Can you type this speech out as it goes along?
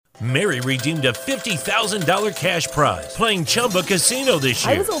Mary redeemed a $50,000 cash prize playing Chumba Casino this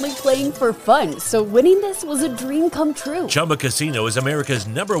year. I was only playing for fun, so winning this was a dream come true. Chumba Casino is America's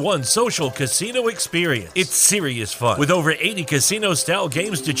 #1 social casino experience. It's serious fun. With over 80 casino-style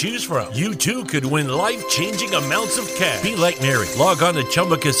games to choose from, you too could win life-changing amounts of cash. Be like Mary. Log on to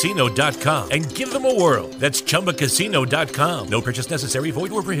ChumbaCasino.com and give them a whirl. That's ChumbaCasino.com. No purchase necessary.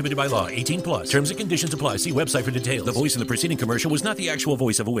 Void where prohibited by law. 18 plus. Terms and conditions apply. See website for details. The voice in the preceding commercial was not the actual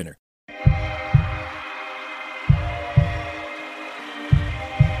voice of a winner.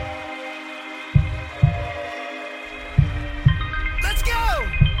 Let's go!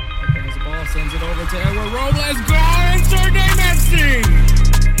 There's the ball, sends it over to Edward Robles. Goal! It's Notre Dame FC!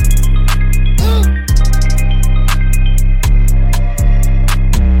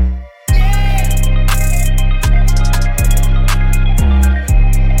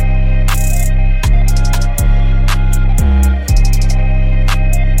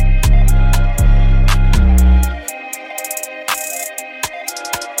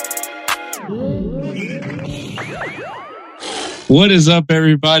 What is up,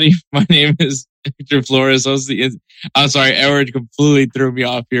 everybody? My name is Victor Flores. I'm sorry, Edward completely threw me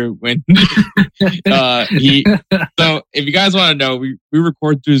off here when So if you guys want to know, we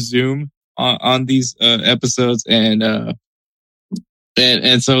record through Zoom on these episodes, and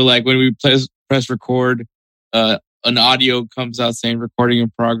so like when we press record, an audio comes out saying recording in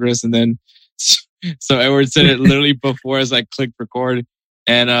progress, and then so Edward said it literally before as I clicked record,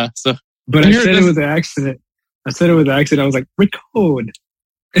 and But I said it with an accident. I was like, record.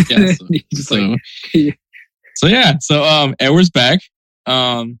 Yeah, so Edward's back.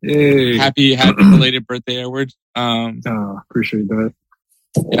 Hey. Happy belated birthday, Edward. Appreciate that.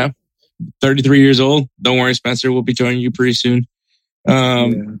 Yeah. 33 years old. Don't worry, Spencer. We'll be joining you pretty soon.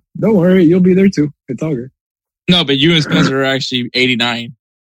 Don't worry, you'll be there too. It's all good. No, but you and Spencer are actually 89.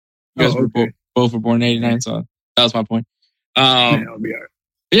 You guys both were born in 89, so that was my point. I'll be all right.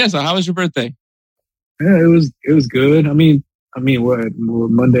 Yeah, so how was your birthday? Yeah, it was good. I mean,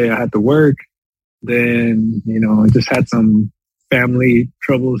 Monday I had to work. Then, I just had some family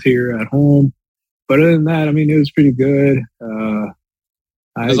troubles here at home. But other than that, it was pretty good. It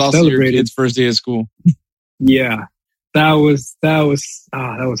was also your kid's first day of school. Yeah, that was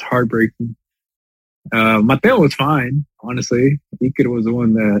heartbreaking. Mateo was fine, honestly. Iker was the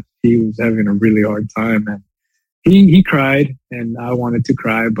one that he was having a really hard time, and he cried, and I wanted to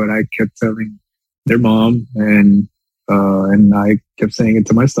cry, but I kept telling their mom, and I kept saying it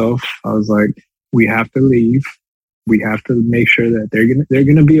to myself. I was like, we have to leave. We have to make sure that they're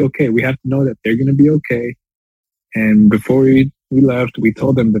gonna be okay. We have to know that they're gonna be okay. And before we left, we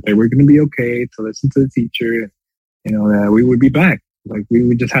told them that they were gonna be okay, to listen to the teacher, that we would be back. Like we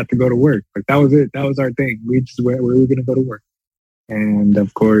would just have to go to work. Like that was it. That was our thing. We were gonna go to work. And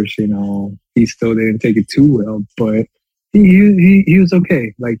of course, he still didn't take it too well, but he was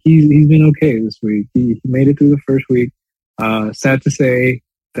okay. Like he's been okay this week. He made it through the first week. Sad to say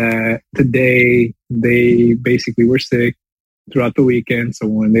that today they basically were sick throughout the weekend. So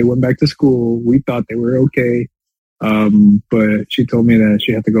when they went back to school, we thought they were okay. But she told me that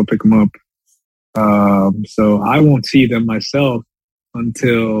she had to go pick them up. So I won't see them myself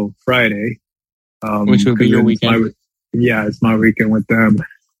until Friday. Which will be your weekend. It's my weekend with them.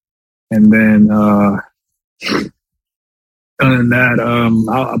 And then, other than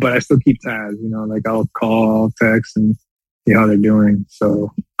that, but I still keep tabs, I'll call, I'll text, and see how they're doing.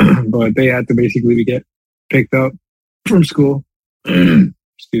 So, but they had to basically get picked up from school.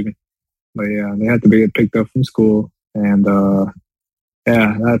 Excuse me. But yeah, they had to get picked up from school, and that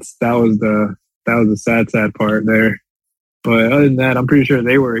was the sad part there. But other than that, I'm pretty sure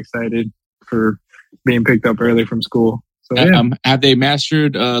they were excited for being picked up early from school. So yeah. Have they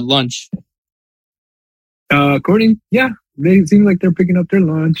mastered lunch? They seem like they're picking up their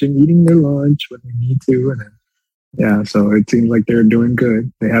lunch and eating their lunch when they need to, and so it seems like they're doing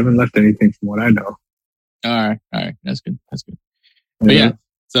good. They haven't left anything from what I know. All right, that's good. But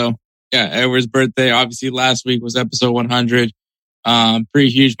Edward's birthday. Obviously, last week was episode 100. Pretty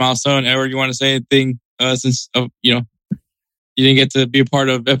huge milestone. Edward, you want to say anything since you didn't get to be a part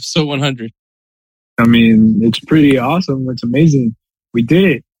of episode 100? It's pretty awesome. It's amazing. We did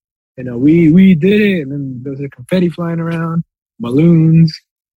it. We did it, and then there was confetti flying around, balloons,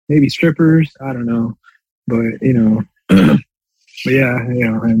 maybe strippers. I don't know, but and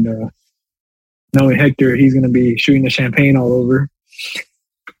knowing Hector, he's gonna be shooting the champagne all over.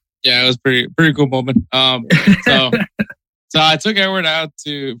 Yeah, it was pretty cool moment. So I took Edward out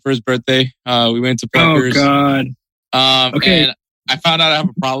for his birthday. We went to Pluckers. Oh God. Okay. And I found out I have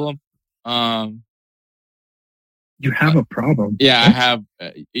a problem. You have a problem. Yeah, I have.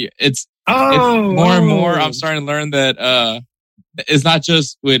 It's more and more. I'm starting to learn that it's not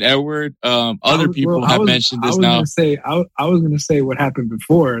just with Edward. Other people have mentioned this now. I was going to say what happened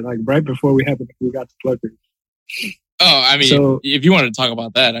before, like right before we got to Pluckers. Oh, I mean, so, if you want to talk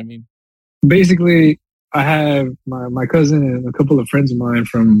about that, I mean, basically, I have my cousin and a couple of friends of mine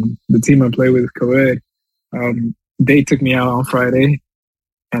from the team I play with, co-ed. They took me out on Friday,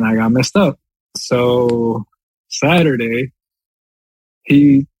 and I got messed up. So Saturday,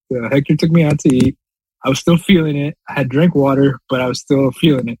 Hector took me out to eat. I was still feeling it. I had drank water, but I was still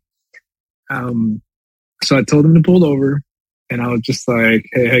feeling it. So I told him to pull over, and I was just like,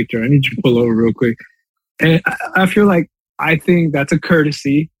 "Hey, Hector, I need you to pull over real quick." And I feel like I think that's a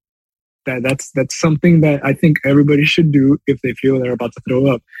courtesy. That's something that I think everybody should do if they feel they're about to throw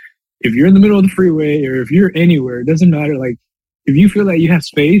up. If you're in the middle of the freeway or if you're anywhere, it doesn't matter. Like, if you feel like you have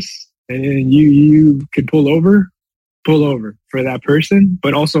space and you can pull over for that person,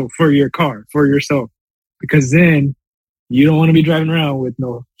 but also for your car, for yourself. Because then you don't want to be driving around with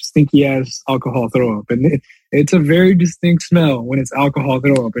no stinky ass alcohol throw up. And it's a very distinct smell when it's alcohol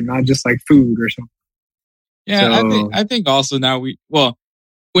throw up and not just like food or something. Yeah, so, I think also now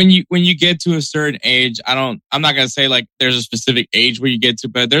when you get to a certain age, I'm not going to say like there's a specific age where you get to,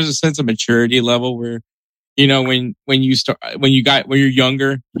 but there's a sense of maturity level where, you know, when you're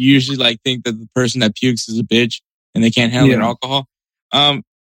younger, you usually like think that the person that pukes is a bitch and they can't handle their alcohol.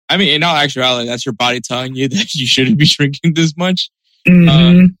 I mean, in all actuality, that's your body telling you that you shouldn't be drinking this much.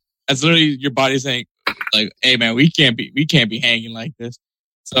 Mm-hmm. That's literally your body saying, like, "Hey, man, we can't be hanging like this."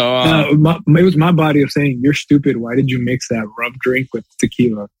 So it was my body of saying, "You're stupid. Why did you mix that rum drink with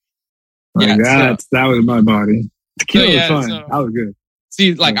tequila?" Like, that was my body. Tequila was fine. So, that was good.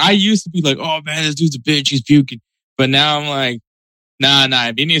 See, like I used to be like, "Oh man, this dude's a bitch. He's puking," but now I'm like, "Nah.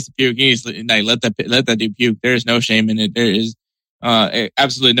 If he needs to puke, he needs to like, let that dude puke. There is no shame in it. There is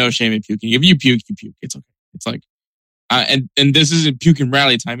absolutely no shame in puking. If you puke, you puke. It's okay. It's like, and this isn't puking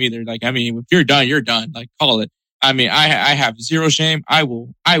rally time either. Like, I mean, if you're done, you're done. Like, call it. I mean, I have zero shame. I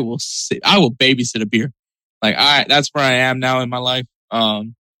will babysit a beer. Like that's where I am now in my life.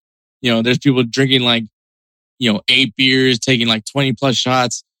 You know, there's people drinking like, you know, 8 beers, taking like 20 plus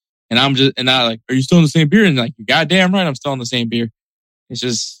shots. And I'm like, are you still in the same beer? And like, you're goddamn right. I'm still in the same beer. It's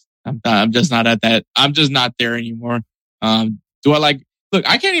just, I'm just not at that. I'm just not there anymore. Do I like, look,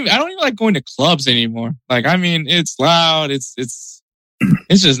 I don't even like going to clubs anymore. Like, I mean, it's loud. It's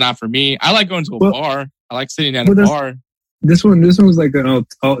just not for me. I like going to a bar. I like sitting at a bar. This one was like an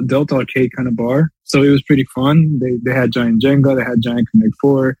adult arcade kind of bar. So it was pretty fun. They had Giant Jenga. They had Giant Connect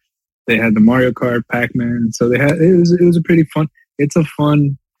 4. They had the Mario Kart, Pac-Man. So it was a pretty fun. It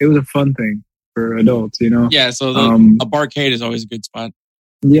was a fun thing for adults, you know? Yeah. So a barcade is always a good spot.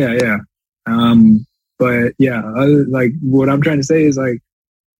 Yeah. But yeah, like what I'm trying to say is like,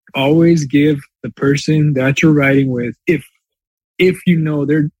 always give the person that you're riding with, if you know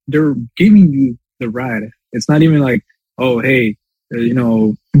they're giving you the ride. It's not even like, oh, hey, you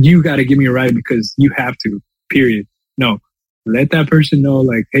know, you got to give me a ride because you have to, period. No, let that person know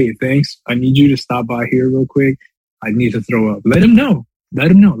like, hey, thanks. I need you to stop by here real quick. I need to throw up. Let them know. Let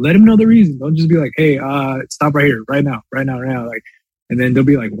them know the reason. Don't just be like, hey, stop right here, right now. Like, and then they'll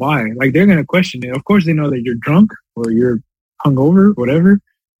be like, why? Like, they're going to question it. Of course, they know that you're drunk or you're hungover, whatever.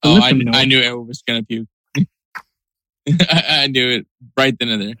 Oh, I knew Edward was going to puke. I knew it right then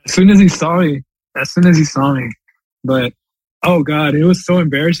and there. As soon as he saw me. But, oh, God, it was so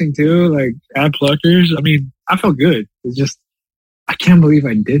embarrassing, too. Like, at Pluckers, I mean, I felt good. It's just, I can't believe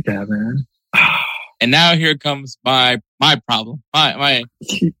I did that, man. And now here comes my problem. My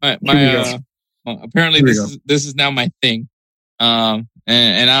apparently this is now my thing. And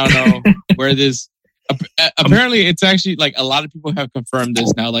I don't know where this. Apparently, it's actually like a lot of people have confirmed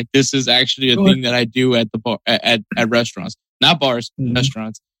this now. Like this is actually a thing that I do at the bar at restaurants, not bars,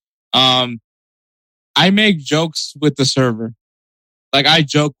 restaurants. I make jokes with the server. Like I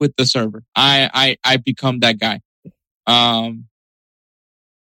joke with the server. I become that guy.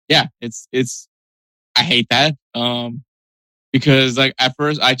 Yeah, it's. I hate that. Because like at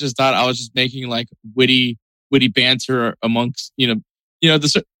first I just thought I was just making like witty banter amongst the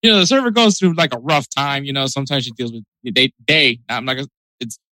server goes through like a rough time. You know, sometimes she deals with I'm not gonna.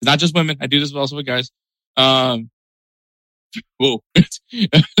 It's not just women. I do this also with guys. Whoa.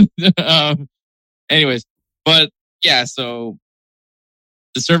 Anyways, but yeah. So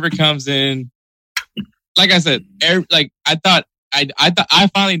the server comes in. Like I said, I thought I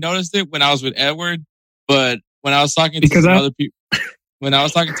finally noticed it when I was with Edward, but when I was talking to other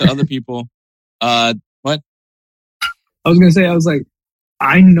people, what? I was gonna say, I was like,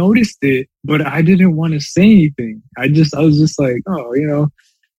 I noticed it, but I didn't want to say anything. I was just like, oh,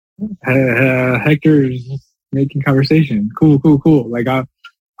 Hector's making conversation. Cool. Like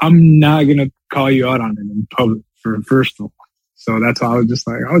I'm not gonna call you out on it in public for first of all. So that's why I was just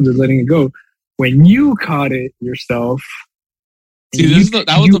letting it go. When you caught it yourself, see,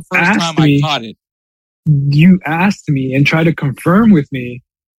 that was the first time I caught it. You asked me and tried to confirm with me.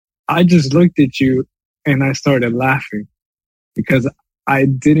 I just looked at you and I started laughing because I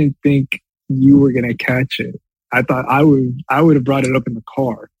didn't think you were gonna catch it. I thought I would have brought it up in the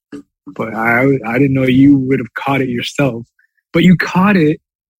car, but I didn't know you would have caught it yourself. But you caught it.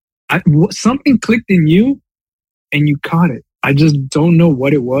 Something clicked in you, and you caught it. I just don't know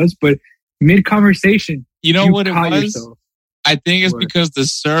what it was, but mid conversation, you know what it was. Yourself. I think it's because the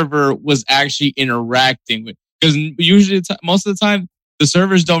server was actually interacting with. Because usually, most of the time, the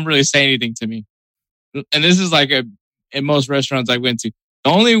servers don't really say anything to me. And this is like in most restaurants I went to.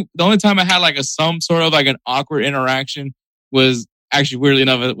 The only time I had like some sort of like an awkward interaction was actually, weirdly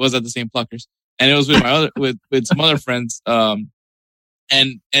enough, it was at the St. Pluckers, and it was with my with some other friends. And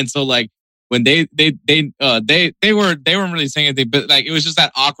so like when they weren't really saying anything, but like it was just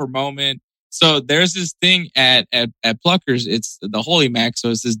that awkward moment. So there's this thing at Pluckers. It's the Holy Mac. So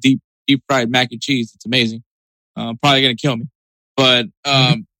it's this deep fried mac and cheese. It's amazing. Probably gonna kill me, but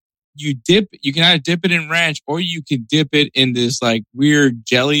you can either dip it in ranch or you can dip it in this like weird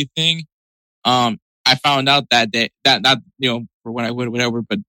jelly thing. I found out that day, that not, for when I would, whatever,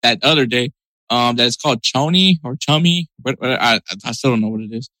 but that other day, that it's called choni or chummy. I still don't know what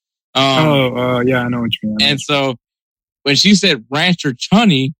it is. Yeah, I know what you mean. And so when she said ranch or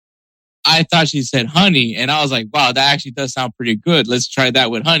choni, I thought she said honey. And I was like, wow, that actually does sound pretty good. Let's try that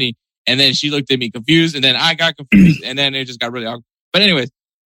with honey. And then she looked at me confused, and then I got confused, and then it just got really awkward. But anyways,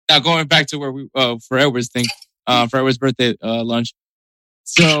 now going back to where we, for Edward's thing, for Edward's birthday, lunch.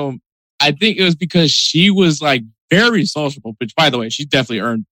 So I think it was because she was like very sociable, which by the way, she definitely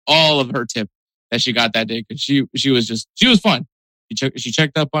earned all of her tip that she got that day. Cause she was fun. She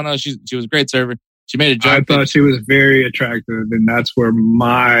checked up on us. She was a great server. She made a joke. I thought she was very attractive, and that's where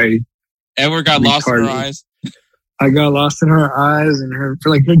my Edward got lost in her eyes. I got lost in her eyes and her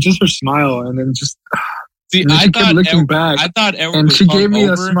smile, and then just see. I thought looking back. I thought Edward and was she gave me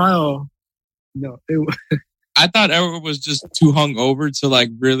over. a smile. No, I thought Edward was just too hungover to like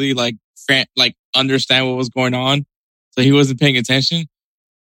really like understand what was going on, so he wasn't paying attention,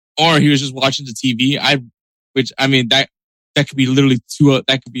 or he was just watching the TV. That could be literally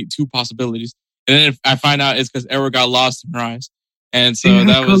two possibilities. And then if I find out it's because Edward got lost in her eyes, and so she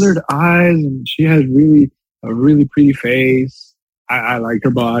had colored eyes, and she had a really pretty face. I like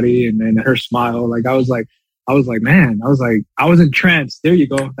her body, and then her smile. Like I was like, man, I was in trance. There you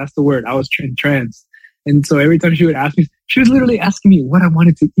go. That's the word. I was in trance. And so every time she would ask me, she was literally asking me what I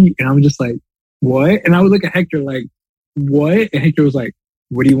wanted to eat. And I was just like, what? And I would look at Hector like, what? And Hector was like,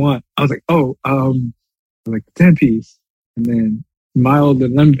 what do you want? I was like, like 10 piece. And then mild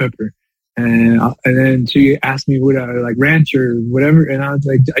and lemon pepper. And then she asked me what I like, ranch or whatever. And I was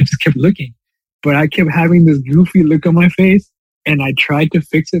like, I just kept looking. But I kept having this goofy look on my face. And I tried to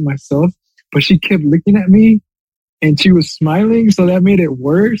fix it myself. But she kept looking at me. And she was smiling. So that made it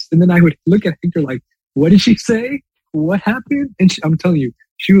worse. And then I would look at Hector like, what did she say? What happened? And I'm telling you,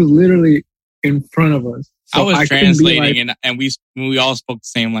 she was literally in front of us. So I was translating, and we all spoke the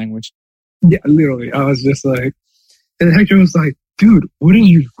same language. Yeah, literally. I was just like, and Hector was like, dude, what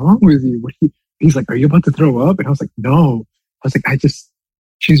is wrong with you? He's like, are you about to throw up? And I was like, no. I was like,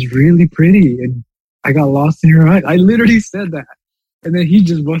 she's really pretty. And I got lost in her eyes. I literally said that. And then he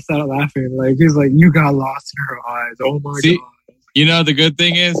just busted out laughing. Like, he's like, you got lost in her eyes. Oh my God. You know, the good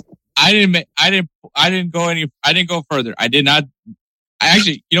thing is, I didn't go further. I did not. I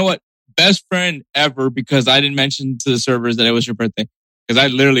actually, you know what? Best friend ever, because I didn't mention to the servers that it was your birthday. Because I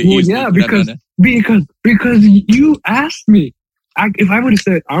literally because you asked me. If I would have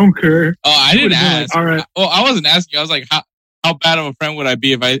said I don't care. Oh, I didn't ask. Like, all right. Well, I wasn't asking. I was like, how bad of a friend would I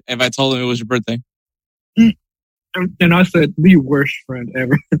be if I told him it was your birthday? And I said the worst friend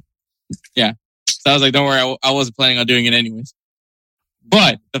ever. Yeah. So I was like, don't worry. I wasn't planning on doing it anyways.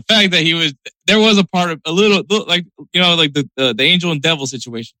 But the fact that there was a part of a little like, like the angel and devil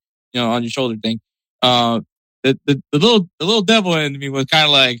situation, on your shoulder thing. The little devil in me was kind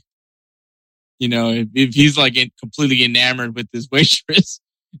of like, if he's like completely enamored with this waitress,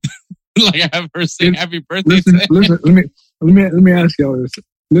 like I have her sing happy birthday. Listen, let me ask y'all this,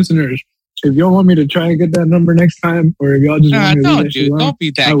 listeners. If y'all want me to try and get that number next time, or if y'all just want me to leave that shit alone, don't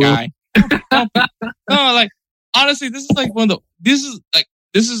be that guy. No, like honestly, this is like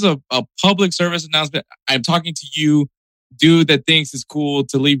this is a public service announcement. I'm talking to you. dude that thinks it's cool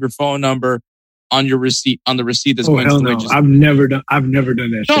to leave your phone number on your receipt, on the receipt that's going to the waitress. I've never done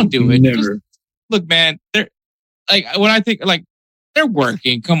that. Don't do it. Never. Just, look, man, they're like, when I think like they're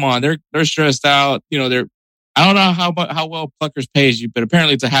working, come on, they're stressed out. You know, I don't know how well Pluckers pays you, but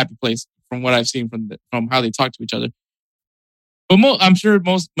apparently it's a happy place from what I've seen from how they talk to each other. But I'm sure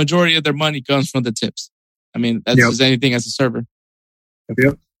majority of their money comes from the tips. I mean, that's just anything as a server.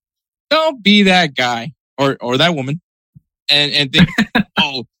 Yep. Don't be that guy or that woman and think,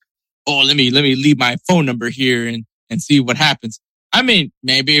 oh, let me leave my phone number here and see what happens. I mean,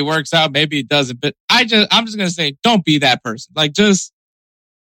 maybe it works out, maybe it doesn't, but I'm just gonna say, don't be that person. Like, just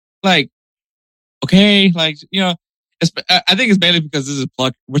like, okay, like, you know, I think it's mainly because this is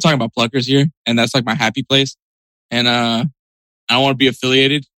we're talking about Pluckers here, and that's like my happy place, and I don't want to be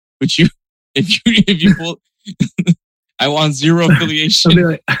affiliated with you. If you pull, I want zero affiliation. I'll be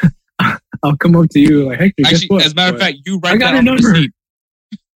like, I'll come up to you like, Hector, actually, guess what? as a matter of fact, you write I got that on the number. receipt.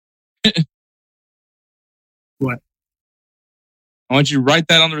 What? I want you to write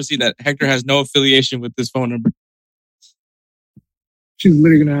that on the receipt that Hector has no affiliation with this phone number. She's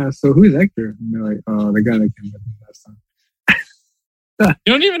literally gonna ask, so who's Hector? And they're like, oh, the guy that came with me last time.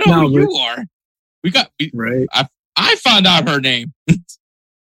 You don't even know who you are. Right. I found out her name.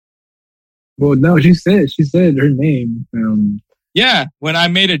 Well, no, she said her name. Yeah, when I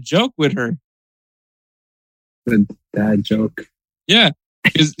made a joke with her. The dad joke. Yeah,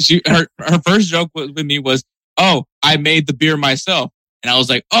 because her first joke with me was, "Oh, I made the beer myself," and I was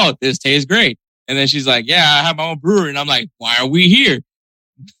like, "Oh, this tastes great." And then she's like, "Yeah, I have my own brewery," and I'm like, "Why are we here?"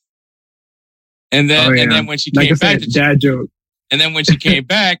 And then when she came back, dad joke. And then when she came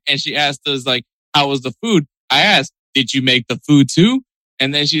back and she asked us like, "How was the food?" I asked, "Did you make the food too?"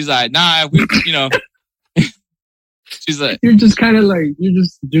 And then she's like, "Nah, we, you know." She's like, "You're just kind of like you're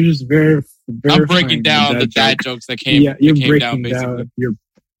just very." I'm breaking down the dad jokes that came. Yeah, you're breaking down basically. Down.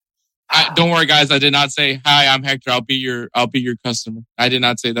 Don't worry, guys. I did not say, "Hi, I'm Hector. I'll be your customer." I did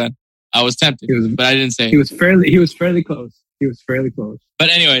not say that. I was tempted, but I didn't say. He was fairly close. But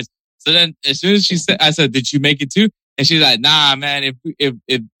anyways, so then as soon as I said, "Did you make it too?" And she's like, "Nah, man.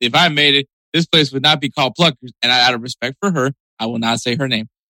 If I made it, this place would not be called Pluckers." And out of respect for her, I will not say her name.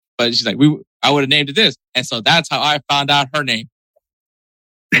 But she's like, I would have named it this. And so that's how I found out her name.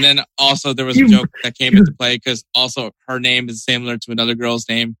 And then also there was a joke that came into play because also her name is similar to another girl's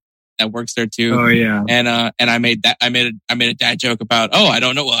name that works there too. Oh yeah. And I made a dad joke about, I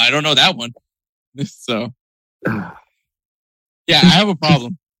don't know that one. So yeah, I have a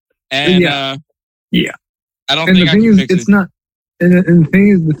problem. And yeah. I don't think I can fix it. It's not, and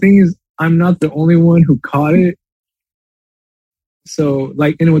the thing is, I'm not the only one who caught it. So,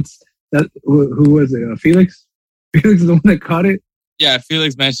 like, and who was it? Felix? Felix is the one that caught it? Yeah,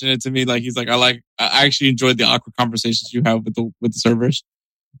 Felix mentioned it to me. Like, he's like, I actually enjoyed the awkward conversations you have with the servers.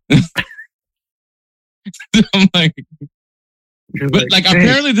 I'm like, but like,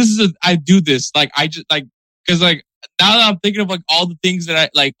 apparently this is I do this. Like, I just like, cause like, now that I'm thinking of like all the things that I,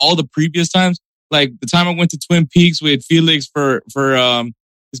 like all the previous times, like the time I went to Twin Peaks with Felix for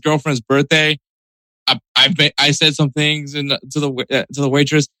his girlfriend's birthday. I said some things to the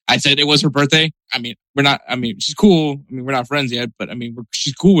waitress. I said it was her birthday. She's cool. I mean, we're not friends yet, but I mean,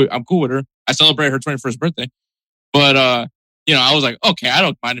 she's cool. I'm cool with her. I celebrate her 21st birthday. But, I was like, okay, I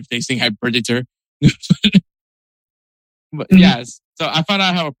don't mind if they sing happy birthday to her. But yes, so I found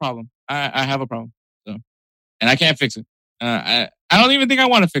out I have a problem. I have a problem. So, and I can't fix it. I don't even think I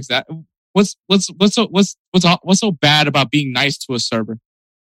want to fix that. What's so bad about being nice to a server?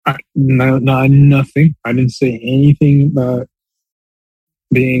 No, nothing. I didn't say anything about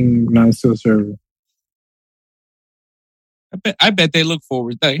being nice to a server. I bet they look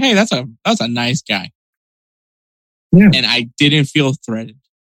forward. Like, hey, that's a nice guy. Yeah. And I didn't feel threatened.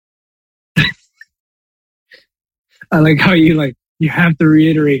 I like how you have to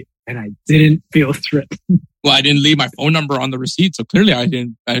reiterate, and I didn't feel threatened. Well, I didn't leave my phone number on the receipt, so clearly I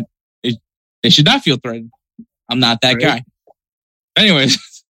didn't. They should not feel threatened. I'm not that guy. Anyways.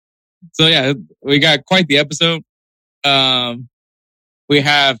 So yeah, we got quite the episode. We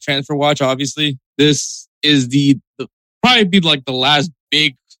have Transfer Watch, obviously. This is probably be like the last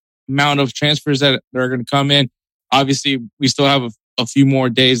big amount of transfers that are going to come in. Obviously, we still have a few more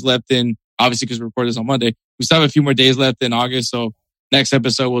days left in, obviously because we record this on Monday. We still have a few more days left in August. So next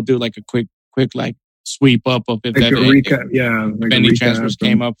episode, we'll do like a quick like sweep up of if any transfers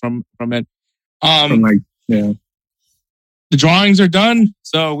came up from it. The drawings are done,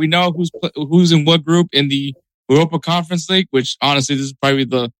 so we know who's in what group in the Europa Conference League. Which honestly, this is probably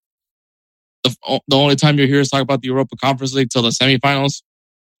the only time you'll hear us talk about the Europa Conference League till the semifinals.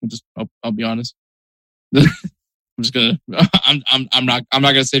 I'll be honest. I'm not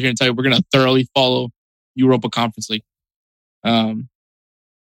gonna sit here and tell you we're gonna thoroughly follow Europa Conference League. Well,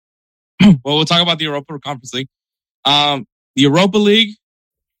 we'll talk about the Europa Conference League, the Europa League,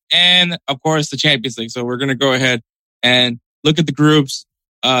 and of course the Champions League. So we're gonna go ahead and look at the groups,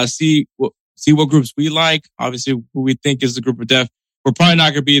 see what groups we like. Obviously, who we think is the group of death. We're probably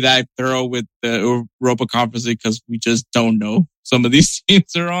not gonna be that thorough with the Europa Conference League because we just don't know. Some of these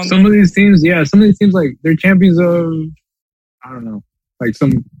teams are on. Some of these teams, like they're champions of, I don't know, like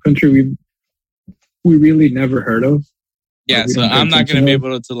some country we really never heard of. Yeah, so I'm not going to be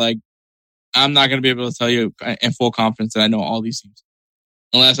able to I'm not going to be able to tell you in full confidence that I know all these teams,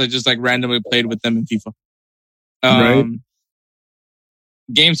 unless I just like randomly played with them in FIFA. Right.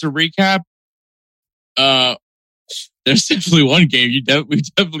 Games to recap. There's definitely one game we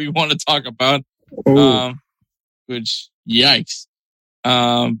definitely want to talk about. Oh. Which yikes.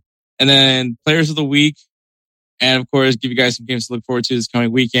 And then players of the week, and of course, give you guys some games to look forward to this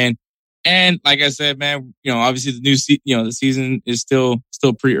coming weekend. And like I said, man, obviously the season is still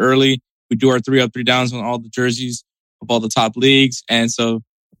pretty early. We do our 3 up, 3 downs on all the jerseys of all the top leagues. And so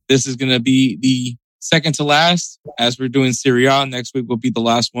this is going to be the second to last as we're doing Serie A. Next week will be the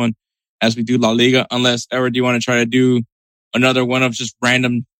last one as we do La Liga, unless ever do you want to try to do another one of just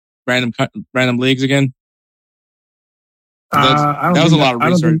random leagues again? That was a lot of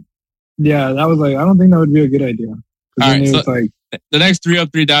research. That was I don't think that would be a good idea. All right, so the next 3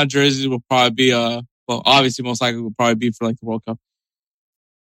 up, 3 down jerseys will probably be obviously most likely will probably be for like the World Cup.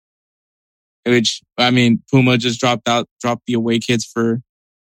 Which I mean, Puma just dropped the away kits for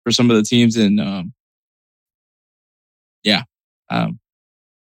some of the teams, and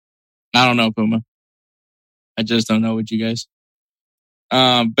I don't know, Puma. I just don't know with you guys.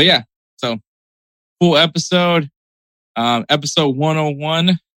 But yeah, so full episode. Episode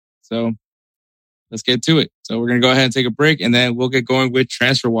 101. So let's get to it. So we're going to go ahead and take a break, and then we'll get going with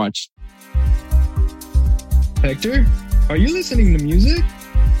Transfer Watch. Hector, are you listening to music?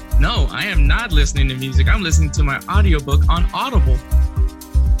 No, I am not listening to music. I'm listening to my audiobook on Audible.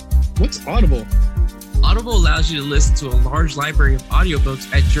 What's Audible? Audible allows you to listen to a large library of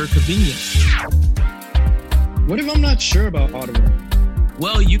audiobooks at your convenience. What if I'm not sure about Audible?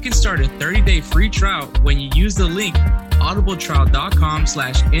 Well, you can start a 30-day free trial when you use the link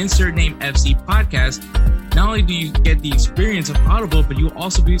audibletrial.com/InsertNameFC podcast. Not only do you get the experience of Audible, but you'll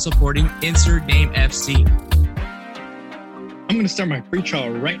also be supporting Insert Name FC. I'm going to start my free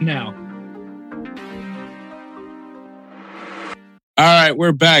trial right now. All right,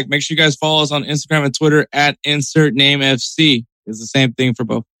 we're back. Make sure you guys follow us on Instagram and Twitter at InsertNameFC. It's the same thing for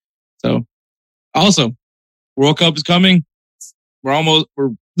both. So, also, World Cup is coming. We're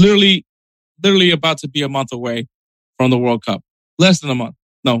literally about to be a month away from the World Cup. Less than a month.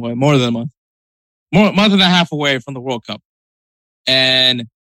 No, more than a month. Month and a half away from the World Cup. And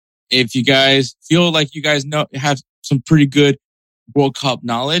if you guys feel like you guys have some pretty good World Cup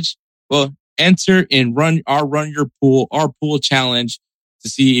knowledge, well, enter and run your pool, our pool challenge to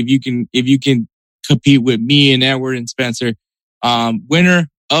see if you can compete with me and Edward and Spencer. Winner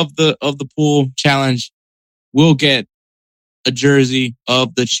of the pool challenge will get a jersey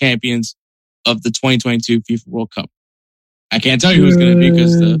of the champions of the 2022 FIFA World Cup. I can't tell you who it's going to be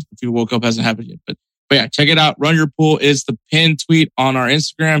because the FIFA World Cup hasn't happened yet. But yeah, check it out. Run Your Pool is the pinned tweet on our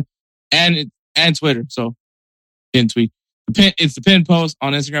Instagram and Twitter. So pinned tweet. It's the pinned post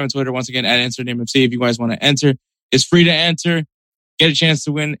on Instagram and Twitter. Once again, at InsertNameFC. If you guys want to enter, it's free to enter. Get a chance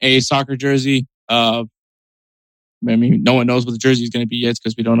to win a soccer jersey. I mean, no one knows what the jersey is going to be yet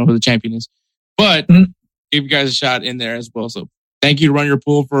because we don't know who the champion is. But give you guys a shot in there as well. So thank you to Run Your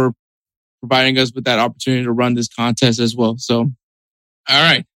Pool for providing us with that opportunity to run this contest as well. So, all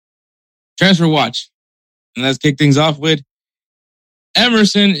right. Transfer Watch. And let's kick things off with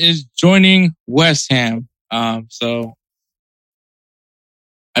Emerson is joining West Ham. So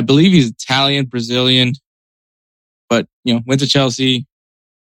I believe he's Italian, Brazilian, but, went to Chelsea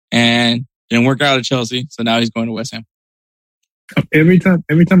and didn't work out at Chelsea. So now he's going to West Ham. Every time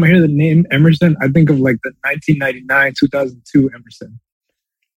I hear the name Emerson, I think of like the 1999, 2002 Emerson.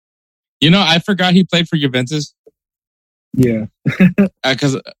 I forgot he played for Juventus. Yeah.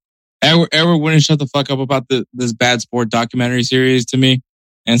 Because Edward wouldn't shut the fuck up about this bad sport documentary series to me.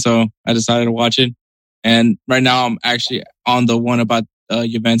 And so I decided to watch it. And right now I'm actually on the one about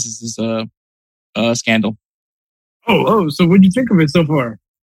Juventus' scandal. Oh, so what'd you think of it so far?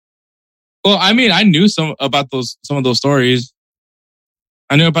 Well, I mean, I knew some of those stories.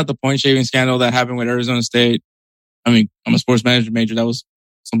 I knew about the point shaving scandal that happened with Arizona State. I mean, I'm a sports management major. That was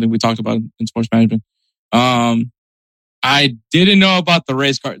something we talked about in sports management. I didn't know about the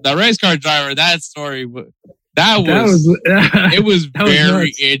race car driver. That story, It was that was very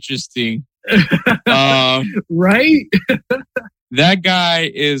nuts. interesting. Right? That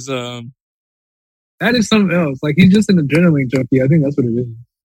guy is That is something else. Like, he's just an adrenaline junkie. I think that's what it is.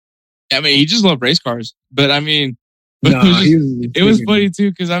 I mean, he just loved race cars. But I mean, It was funny too,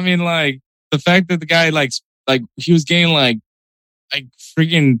 because I mean, like, the fact that the guy like he was getting like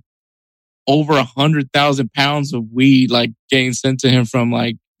freaking over 100,000 pounds of weed like getting sent to him from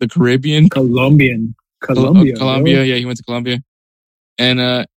like the Caribbean. Colombia. Colombia. Yeah, he went to Colombia. And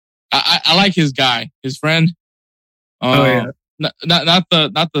I like his guy, his friend. Not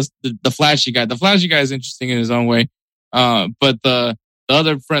the flashy guy. The flashy guy is interesting in his own way. But the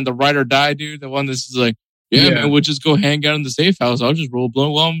other friend, the ride or die dude, the one that's just like, yeah, man, we'll just go hang out in the safe house. I'll just roll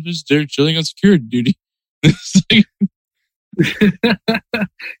blow while I'm just there chilling on security duty. Like,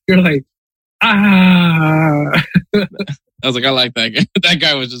 you're like, I was like, I like that guy. That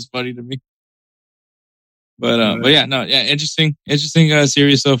guy was just funny to me. But interesting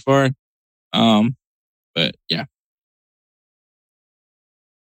series so far. But yeah.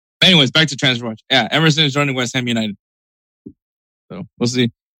 Anyways, back to Transfer Watch. Yeah, Emerson is joining West Ham United. So we'll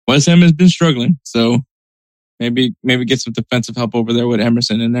see. West Ham has been struggling, so maybe get some defensive help over there with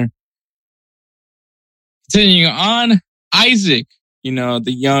Emerson in there. Continuing on, Isaac, the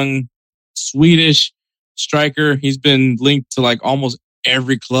young Swedish striker. He's been linked to like almost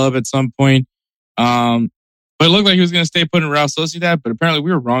every club at some point. But it looked like he was going to stay put in Real Sociedad, but apparently we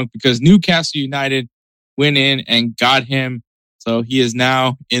were wrong because Newcastle United went in and got him. So he is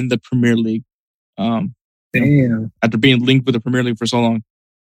now in the Premier League. Damn. After being linked with the Premier League for so long.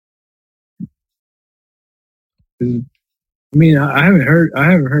 I mean, I haven't heard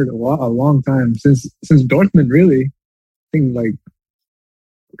a long time since Dortmund, really. I think like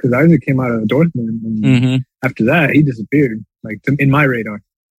because Isaac came out of Dortmund, and after that he disappeared. Like in my radar.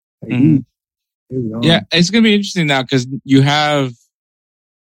 Like, he was on. Yeah, it's gonna be interesting now because you have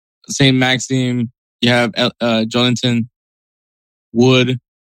Saint Maxime, you have Jolinton, Wood.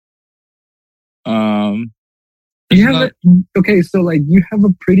 Okay, so like you have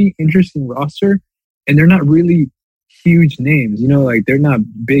a pretty interesting roster, and they're not really huge names. Like they're not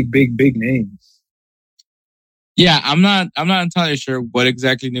big names. Yeah, I'm not entirely sure what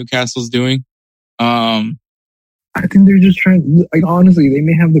exactly Newcastle's doing. I think they're just trying. Like honestly, they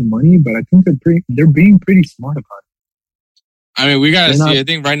may have the money, but I think they're being pretty smart about it. I mean, we gotta see. I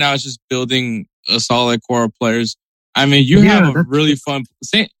think right now it's just building a solid core of players. I mean, you have a really fun.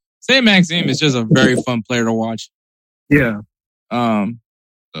 Saint Maxime is just a very fun player to watch. Yeah. So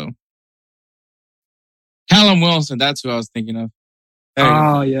Callum Wilson, that's who I was thinking of. Hey.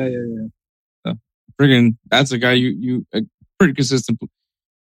 Oh yeah. So, friggin', that's a guy you pretty consistent.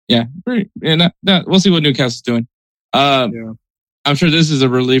 Yeah, we'll see what Newcastle's doing. I'm sure this is a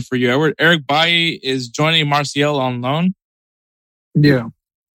relief for you. Eric Bailly is joining Martial on loan. Yeah.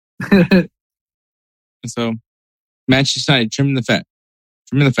 And so Manchester United trimming the fat.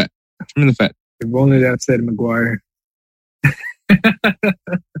 If only that said Maguire.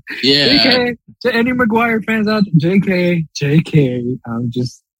 Yeah. JK, any Maguire fans out there? JK. I'm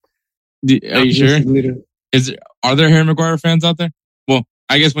just. Are you sure? Are there Harry Maguire fans out there? Well,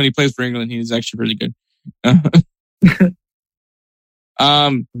 I guess when he plays for England, he's actually really good.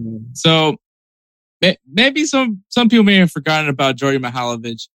 So maybe some people may have forgotten about Jordi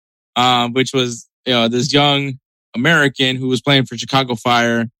Mihalovic, which was this young American who was playing for Chicago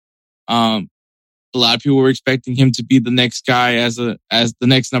Fire. A lot of people were expecting him to be the next guy as the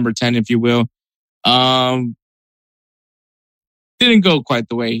next number 10, if you will. Didn't go quite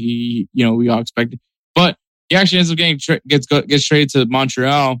the way we all expected, but he actually ends up gets traded to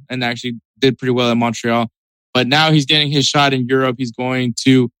Montreal and actually did pretty well at Montreal. But now he's getting his shot in Europe. He's going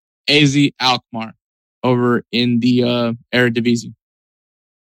to AZ Alkmaar over in the Eredivisie.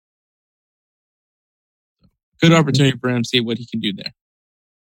 Good opportunity for him to see what he can do there.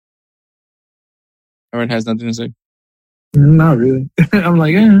 Aaron has nothing to say. Not really. I'm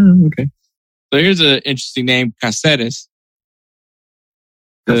like, okay. So here's an interesting name, Cáceres.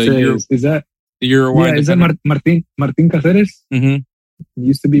 Is that the Uruguay? Yeah, is that Martin Cáceres? Mm-hmm. He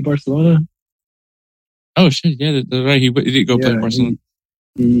used to be Barcelona. Oh shit! Yeah, that's right. He did go play Barcelona.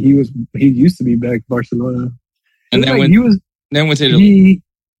 He used to be back Barcelona, and then went to Italy.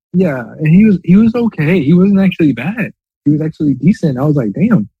 And he was okay. He wasn't actually bad. He was actually decent. I was like,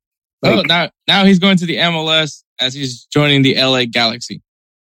 damn. Now he's going to the MLS as he's joining the LA Galaxy.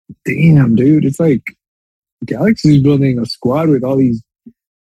 Damn, dude. It's like Galaxy's building a squad with all these.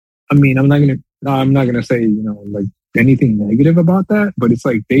 I mean, I'm not gonna say like anything negative about that, but it's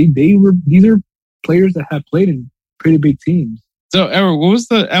like these are players that have played in pretty big teams. So, Edward, what was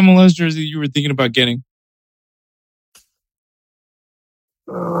the MLS jersey you were thinking about getting?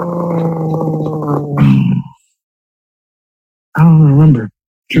 I don't remember.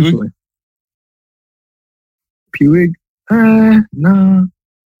 Truthfully. Puig? No.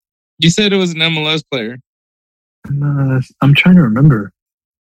 You said it was an MLS player. No, I'm trying to remember.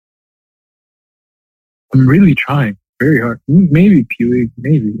 I'm really trying very hard. Maybe Puig,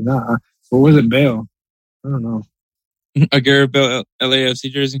 maybe. Nah. Or was it Bale? I don't know. A Gareth Bale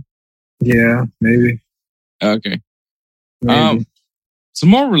LAFC jersey? Yeah, maybe. Okay. Maybe. Some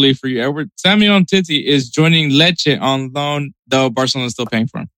more relief for you, Edward. Samuel Umtiti is joining Lecce on loan, though Barcelona is still paying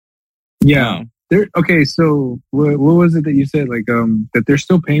for him. Yeah. Okay, so what was it that you said? Like that they're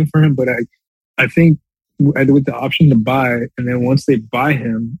still paying for him, but I think with the option to buy, and then once they buy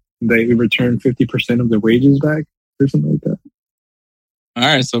him, they return 50% of their wages back or something like that. All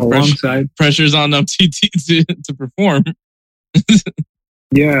right, so pressure's on Umtiti to perform.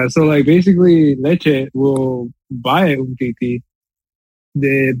 Yeah, so like basically Lecce will buy Umtiti,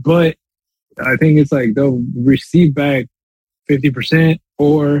 but I think it's like they'll receive back 50%,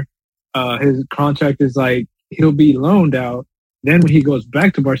 or his contract is like he'll be loaned out. Then when he goes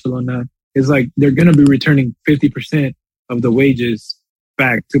back to Barcelona, it's like they're going to be returning 50% of the wages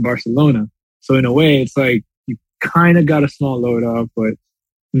back to Barcelona. So in a way, it's like you kind of got a small load off, but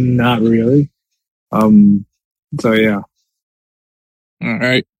not really. So yeah. All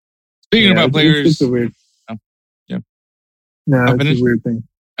right. Speaking about players, it's a weird. Oh, yeah. No, it's a weird thing.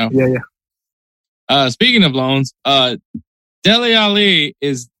 Oh. Yeah. Speaking of loans, Dele Alli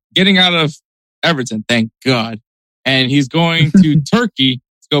is getting out of Everton, thank God, and he's going to Turkey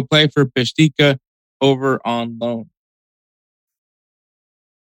to go play for Beşiktaş over on loan.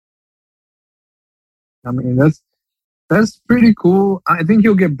 I mean, that's pretty cool. I think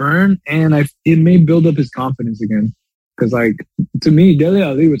he'll get burned, and it may build up his confidence again. Because, like, to me, Dele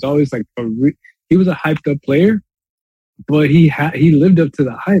Alli was always like he was a hyped up player, but he lived up to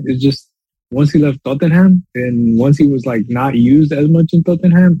the hype. It's just once he left Tottenham and once he was like not used as much in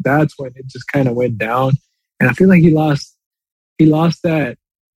Tottenham, that's when it just kind of went down. And I feel like he lost that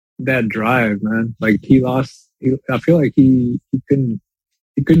drive, man. Like I feel like he couldn't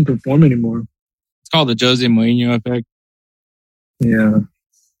perform anymore. It's called the Jose Mourinho effect. Yeah.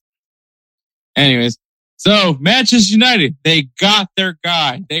 Anyways, so Manchester United, they got their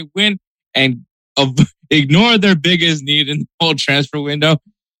guy. They went and ignored their biggest need in the whole transfer window,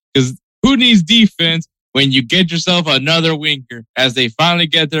 because who needs defense when you get yourself another winger? As they finally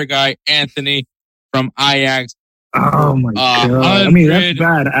get their guy, Anthony from Ajax. Oh my God. I mean, that's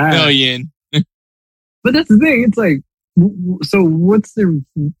bad. Million. But that's the thing. It's like, so what's their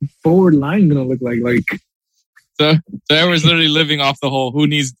forward line going to look like? So everyone's literally living off the whole who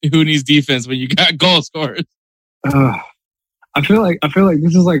needs defense when you got goal scorers. I feel like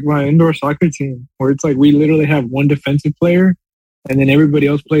this is like my indoor soccer team, where it's like we literally have one defensive player and then everybody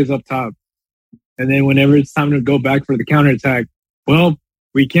else plays up top. And then whenever it's time to go back for the counterattack, well,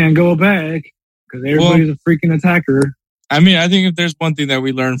 we can't go back because everybody's a freaking attacker. I mean, I think if there's one thing that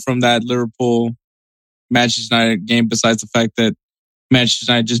we learned from that Liverpool Manchester United game, besides the fact that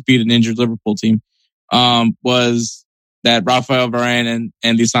Manchester United just beat an injured Liverpool team, was that Rafael Varane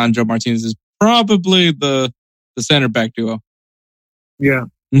and Lisandro Martinez is probably the center back duo. Yeah.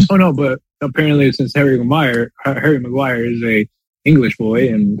 Oh no, but apparently since Harry Maguire is a English boy,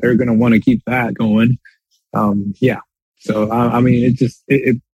 and they're going to want to keep that going. Yeah. So I mean,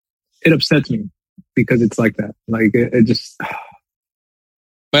 it upsets me because it's like that. Like it just.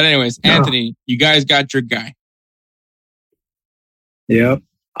 But anyways, Anthony, you guys got your guy. Yep,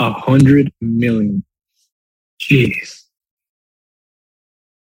 100 million. Jeez.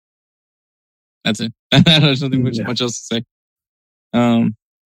 That's it. There's nothing much else to say. And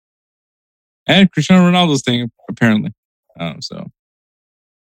Cristiano Ronaldo's thing, apparently. So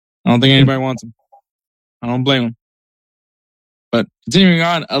I don't think anybody wants him. I don't blame him. But continuing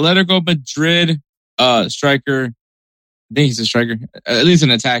on, Atletico Madrid striker, I think he's a striker, at least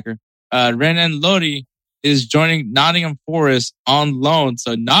an attacker. Renan Lodi is joining Nottingham Forest on loan.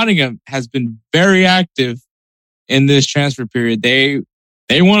 So Nottingham has been very active in this transfer period. They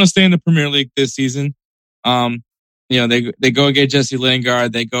want to stay in the Premier League this season. They go get Jesse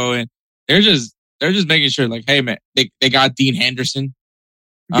Lingard. They go in. They're just making sure, like, hey man, they got Dean Henderson.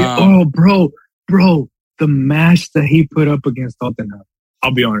 Bro, the match that he put up against Tottenham.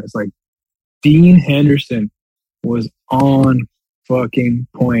 I'll be honest, like Dean Henderson was on fucking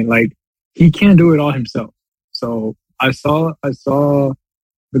point. Like he can't do it all himself. So I saw the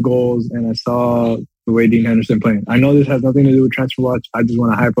goals and I saw the way Dean Henderson playing. I know this has nothing to do with Transfer Watch. I just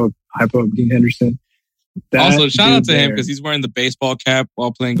want to hype up Dean Henderson. Also, shout out to him because he's wearing the baseball cap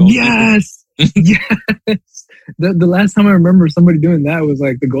while playing goalkeeper. Yes. The last time I remember somebody doing that was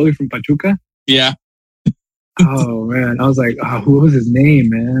like the goalie from Pachuca. Yeah. Oh man, I was like, who was his name,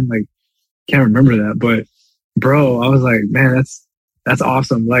 man? Like, can't remember that, but bro, I was like, man, that's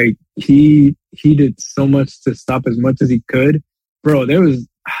awesome. Like he did so much to stop as much as he could, bro. There was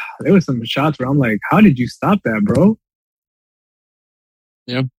some shots where I'm like, how did you stop that, bro?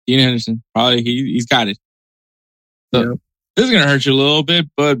 Yeah, Dean Henderson, probably he's got it. So Yep. This is gonna hurt you a little bit,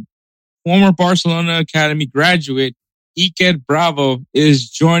 but former Barcelona Academy graduate Iker Bravo is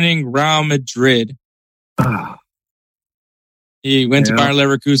joining Real Madrid. Ah, He went to Yeah. Bayer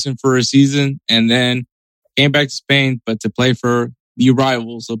Leverkusen for a season and then came back to Spain, but to play for the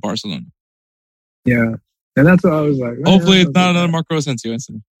rivals of Barcelona. yeah, and that's what I was like. man, Hopefully, I it's was not like, another Marco Asensio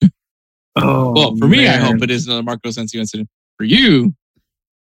incident. Oh, Well, for me, I man. hope it is another Marco Asensio incident. For you,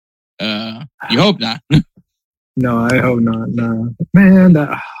 you hope not. No, I hope not. No, man,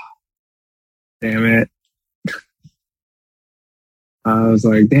 damn it. I was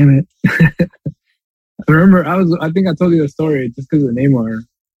like, damn it. I remember I think I told you the story just because of Neymar.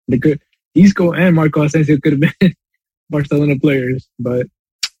 They could, Isco and Marco Asensio could have been Barcelona players, but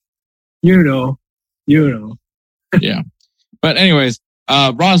you know. Yeah. But anyways,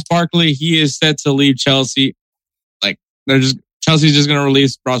 Ross Barkley, he is set to leave Chelsea. Like Chelsea's just going to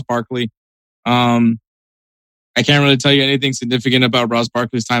release Ross Barkley. I can't really tell you anything significant about Ross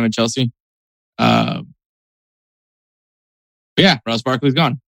Barkley's time at Chelsea. But yeah, Ross Barkley's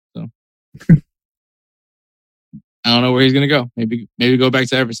gone. So I don't know where he's going to go. Maybe go back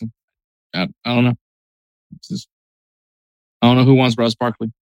to Everton. I don't know. I don't know who wants Ross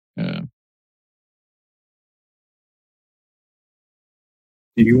Barkley.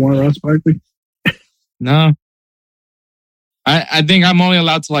 Do you want Ross Barkley? No. I think I'm only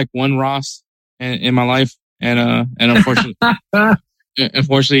allowed to like one Ross in my life. And unfortunately,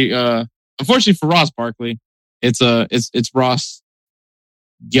 unfortunately for Ross Barkley, it's Ross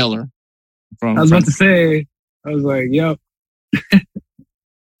Geller. I was about to say, I was like, yep.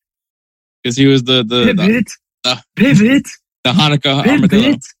 Because he was the Pivot. the Hanukkah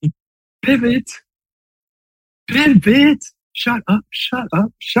armadillo. Pivot. Shut up.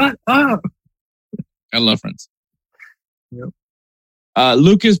 I love Friends. Yep.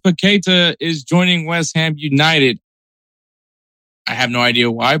 Lucas Paqueta is joining West Ham United. I have no idea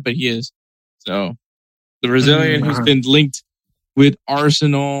why, but he is. So the Brazilian who's been linked with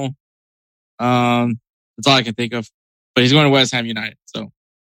Arsenal. That's all I can think of. But he's going to West Ham United. So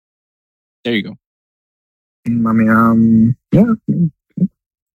there you go. I mean, yeah.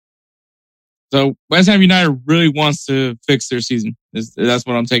 So West Ham United really wants to fix their season. That's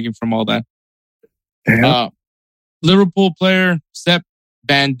what I'm taking from all that. Yeah. Liverpool player Sepp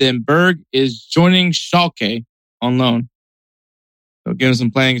van den Berg is joining Schalke on loan. So give him some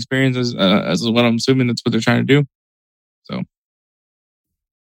playing experience as what I'm assuming that's what they're trying to do. So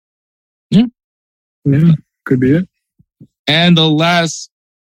Yeah, could be it. And the last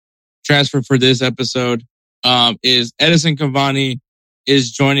transfer for this episode is Edison Cavani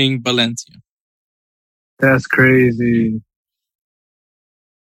is joining Valencia. That's crazy.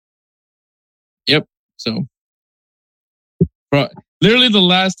 Yep. So literally the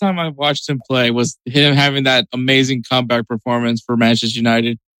last time I watched him play was him having that amazing comeback performance for Manchester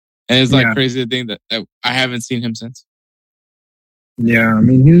United. And it's like crazy to think that I haven't seen him since. Yeah, I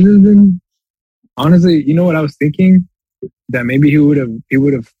mean, he's just been, honestly, you know what I was thinking? That maybe he would have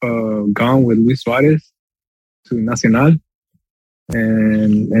gone with Luis Suarez to Nacional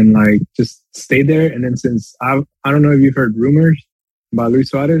and like just stayed there. And then since I don't know if you've heard rumors about Luis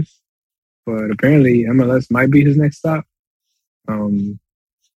Suarez, but apparently MLS might be his next stop.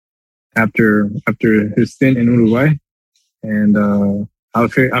 After his stint in Uruguay, and I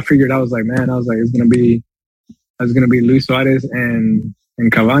figured I was like it's gonna be Luis Suarez and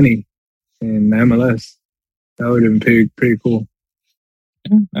Cavani in the MLS. That would have been pretty cool.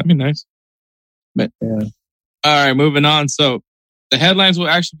 Yeah, that'd be nice. But yeah. All right, moving on. So the headlines will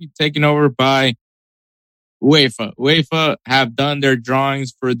actually be taken over by UEFA. UEFA have done their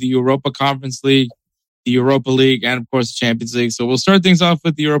drawings for the Europa Conference League, the Europa League, and of course the Champions League. So we'll start things off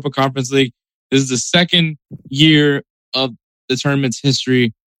with the Europa Conference League. This is the second year of the tournament's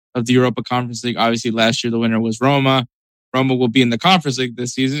history of the Europa Conference League. Obviously, last year the winner was Roma. Roma will be in the Conference League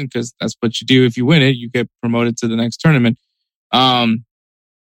this season because that's what you do. If you win it, you get promoted to the next tournament.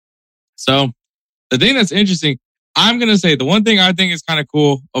 So the thing that's interesting, I'm going to say the one thing I think is kind of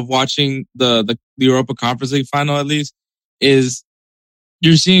cool of watching the Europa Conference League final, at least, is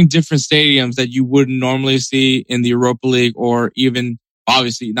you're seeing different stadiums that you wouldn't normally see in the Europa League or even,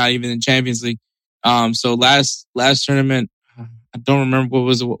 obviously, not even in Champions League. So last tournament, I don't remember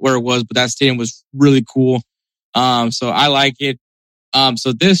where it was, but that stadium was really cool. So I like it.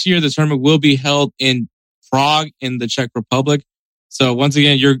 So this year the tournament will be held in Prague in the Czech Republic. So once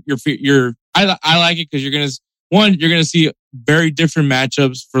again, I like it because you're gonna see very different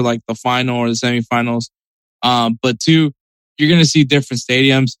matchups for like the final or the semifinals. But two, you're gonna see different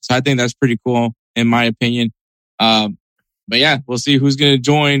stadiums. So I think that's pretty cool in my opinion. But yeah, we'll see who's gonna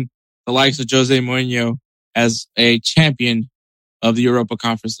join the likes of Jose Mourinho as a champion of the Europa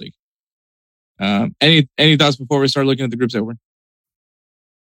Conference League. Any thoughts before we start looking at the groups, Edward?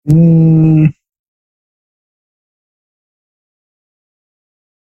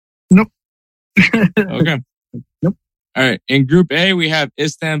 Nope. Okay. Nope. All right. In Group A, we have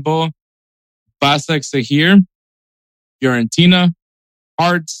Istanbul, Başakşehir, Fiorentina,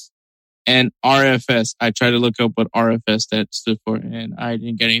 Hearts, and RFS. I tried to look up what RFS that stood for, and I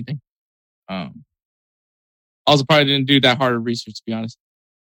didn't get anything. Also, probably didn't do that hard of research, to be honest.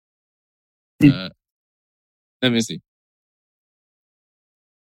 Let me see.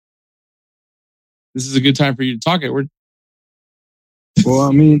 This is a good time for you to talk, Edward.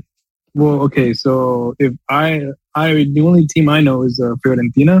 Okay. So if the only team I know is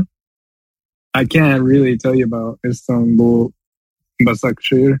Fiorentina. I can't really tell you about Istanbul,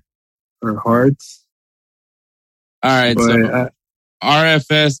 Başakşehir, or Hearts. All right. So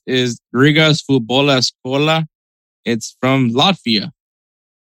RFS is Rigas Futbola Škola. It's from Latvia.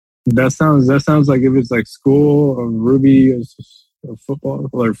 That sounds like if it's like school of Ruby of football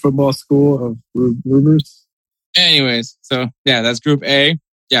or football school of Rubers. Anyways, so yeah, that's Group A.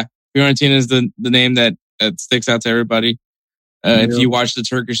 Yeah, Fiorentina is the name that sticks out to everybody. If you watch the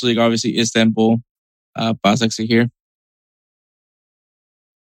Turkish league, obviously Istanbul, Başakşehir.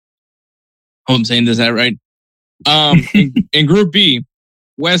 Hope I'm saying this that right. In Group B,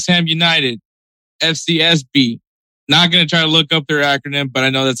 West Ham United, FCSB. Not going to try to look up their acronym, but I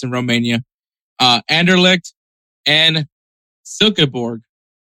know that's in Romania. Anderlecht and Silkeborg.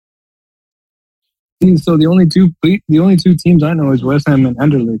 So the only two teams I know is West Ham and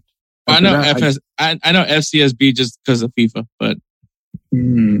Anderlecht. I know I know FCSB just because of FIFA, but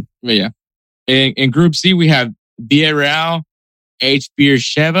yeah. In Group C, we have Villarreal, H.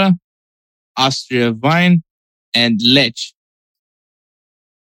 Beersheva, Austria Wien, and Lech.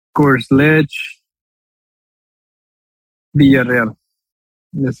 Of course, Lech, Villarreal.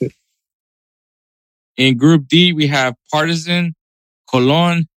 That's it. In Group D, we have Partizan,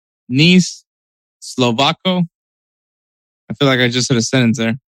 Cologne, Nice, Slovako. I feel like I just said a sentence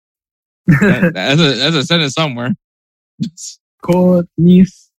there. That's a sentence somewhere. Cologne,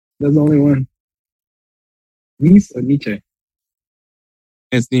 Nice. That's the only one. Nice or Nietzsche?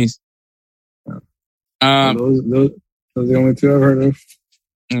 It's Nice. Those are the only two I've heard of.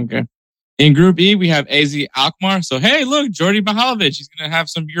 Okay. In Group E, we have AZ Alkmaar. So, hey, look, Jordi Mihalovic. He's going to have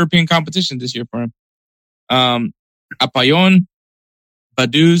some European competition this year for him. Apollon,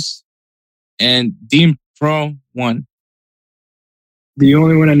 Vaduz, and Team Pro 1. The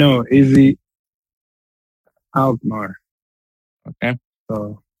only one I know is Alkmaar. Okay.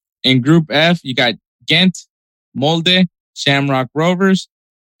 So, in Group F, you got Ghent, Molde, Shamrock Rovers,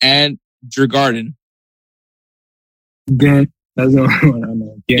 and Djurgården. Ghent. That's the only one I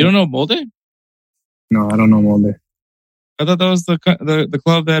know. Ghent. You don't know Molde? No, I don't know Molde. I thought that was the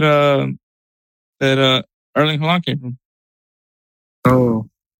club that Erling Haaland came from. Oh,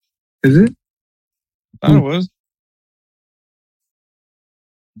 is it? I thought it was.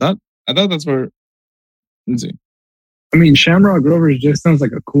 I thought that's where. Let's see. I mean, Shamrock Rovers just sounds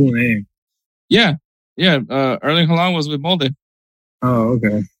like a cool name. Yeah. Erling Haaland was with Molde. Oh,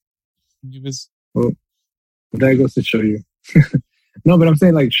 okay. He was. Well, that goes to show you. No, but I'm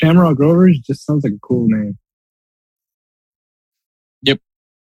saying like Shamrock Rovers just sounds like a cool name. Yep.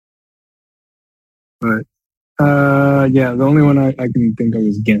 But yeah, the only one I can think of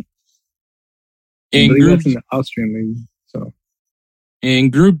is Ghent. In that's in the Austrian league. So in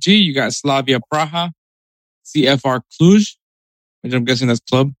Group G, you got Slavia Praha, CFR Cluj, which I'm guessing that's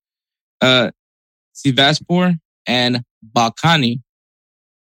club, Sivasspor, and Balkani.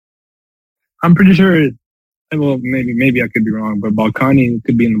 I'm pretty sure. Well, maybe I could be wrong, but Balkani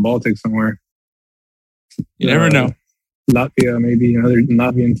could be in the Baltic somewhere. You never know. Latvia, maybe another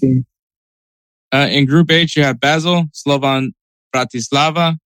Latvian team. In Group H, you have Basel, Slovan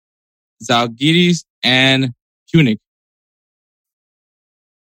Bratislava, Zalgiris, and Punic.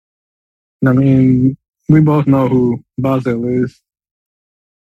 I mean, we both know who Basel is.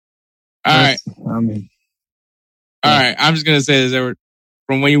 All right. All right. I'm just going to say this.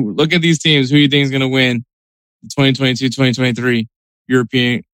 From when you look at these teams, who you think is going to win the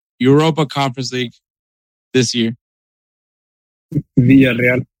 2022-2023 Europa Conference League this year?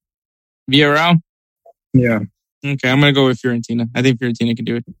 Villarreal. Villarreal? Yeah. Okay, I'm gonna go with Fiorentina. I think Fiorentina can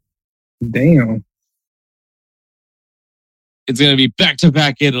do it. Damn. It's gonna be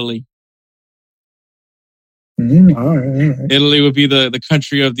back-to-back Italy. All right. Italy would be the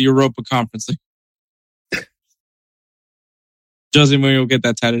country of the Europa Conference League. Jose Mourinho will get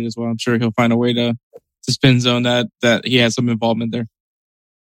that tatted as well. I'm sure he'll find a way to spin zone that he has some involvement there.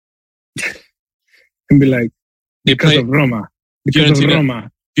 And be like, They because play of Roma. Because of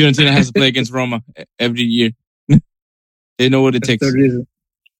Roma. Fiorentina has to play against Roma every year. They know what it takes. That's the reason.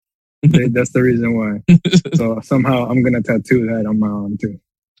 That's the reason why. So somehow I'm gonna tattoo that on my arm too.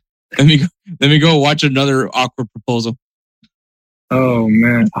 Let me go watch another awkward proposal. Oh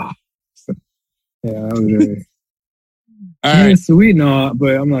man. Yeah, that was really. All right, It's sweet, no,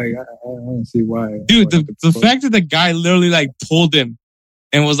 but I'm like, I don't see why. dude. The fact that the guy literally like told him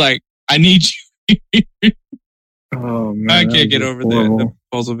and was like, "I need you." Oh man, I can't get over the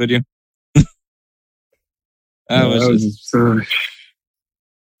proposal video. That was just so.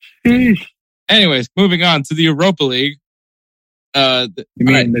 Sheesh. Anyways, moving on to the Europa League. You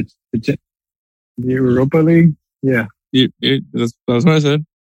mean the Europa League? Yeah. That's what I said.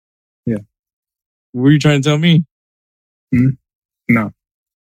 Yeah. What were you trying to tell me? No.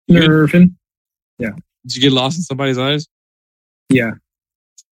 Nerfing. Yeah. Did you get lost in somebody's eyes? Yeah.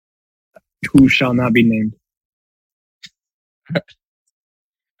 Who shall not be named.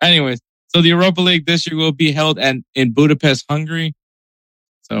 Anyways, so the Europa League this year will be held in Budapest, Hungary.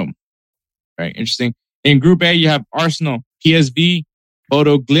 So, very interesting. In Group A, you have Arsenal, PSV,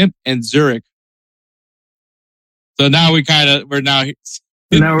 Bodo Glimt, and Zurich. So now we're a little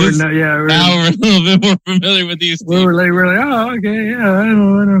bit more familiar with these teams. We're like, oh, okay, yeah, I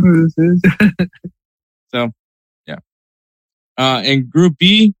know who this is. So, yeah. In Group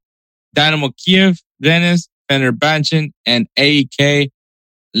B, Dynamo Kiev, Rennes, Fenerbahce, and AEK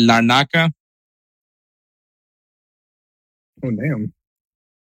Larnaca. Oh, damn.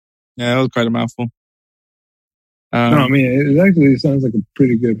 Yeah, that was quite a mouthful. No, I mean, it actually sounds like a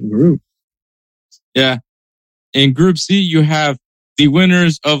pretty good group. Yeah. In Group C, you have the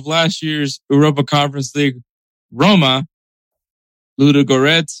winners of last year's Europa Conference League, Roma,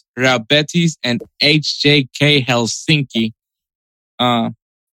 Ludogorets, Real Betis, and HJK Helsinki. Yeah,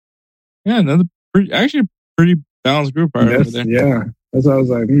 another pretty balanced group over there. Yeah, that's why I was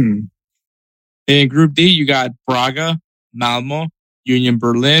like, In Group D, you got Braga, Malmo, Union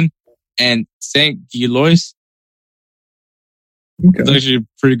Berlin, and St. Gillois. Okay. It's actually a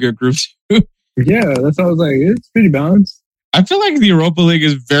pretty good group too. Yeah, that's why I was like, it's pretty balanced. I feel like the Europa League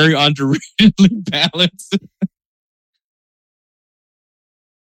is very underratedly balanced.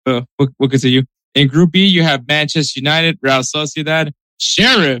 We'll continue. In Group B, you have Manchester United, Real Sociedad,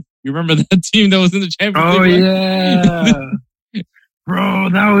 Sheriff. You remember that team that was in the Champions League? Oh, yeah. Bro,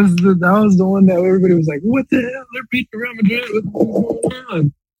 that was the one that everybody was like, what the hell? They're beating Real Madrid. What's going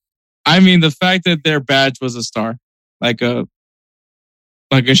on? I mean, the fact that their badge was a star, like a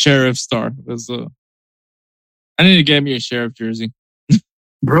Sheriff star, was I need to get me a Sheriff jersey.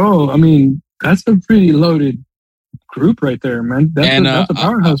 Bro, I mean, that's a pretty loaded group right there, man. That's a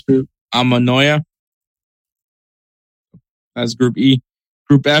powerhouse group. Amanoia. That's Group E.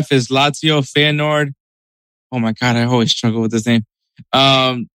 Group F is Lazio, Feyenoord. Oh my God, I always struggle with this name.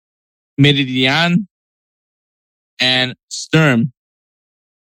 Meridian and Sturm.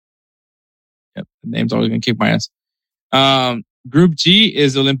 Yep, the name's always going to kick my ass. Group G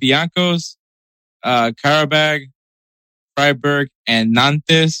is Olympiacos, Karabag, Freiburg, and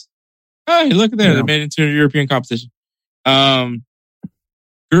Nantes. Oh, look at there. Yeah. They made it into a European competition.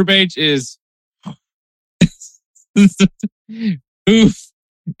 Group H is... Oof.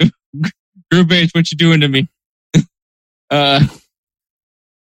 Group H, what you doing to me?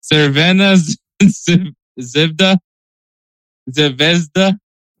 Cervena, Zvezda,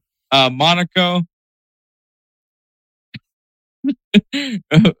 Monaco,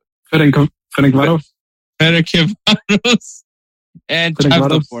 Ferencvaros, and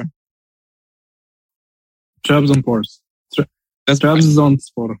Trabzonspor. That's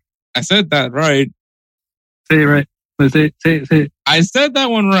Trabzonspor. I said that right. Say it right. Let's say it. I said that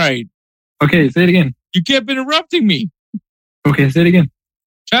one right. Okay, say it again. You kept interrupting me. Okay, say it again.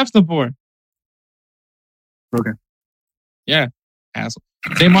 Trabzonspor. Okay. Yeah, asshole.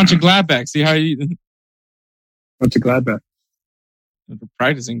 Say Mönchengladbach. See how you... Mönchengladbach. We're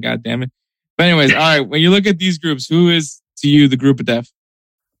practicing, goddammit. But anyways, all right, when you look at these groups, who is, to you, the group of death?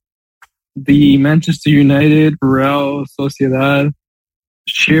 The Manchester United, Real Sociedad,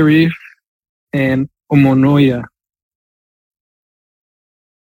 Sheriff, and Omonoia.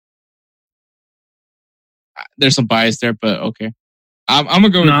 There's some bias there, but okay. I'm gonna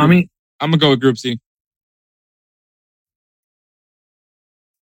go. I'm gonna go with Group C.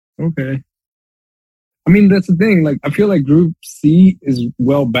 Okay. I mean, that's the thing. Like, I feel like Group C is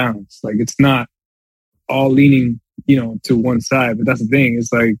well balanced. Like, it's not all leaning, to one side. But that's the thing.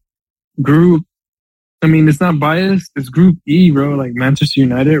 It's like it's not biased. It's Group E, bro. Like Manchester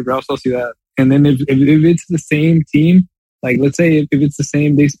United, Real Sociedad. And then if it's the same team, like let's say if it's the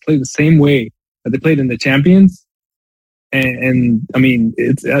same, they play the same way that they played in the Champions. And I mean,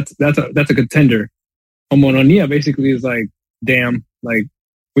 that's a contender. Omonia basically is like, damn, like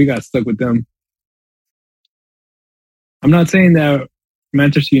we got stuck with them. I'm not saying that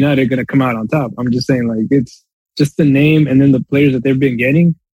Manchester United are going to come out on top. I'm just saying like it's just the name and then the players that they've been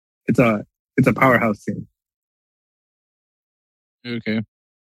getting. It's a powerhouse team. Okay,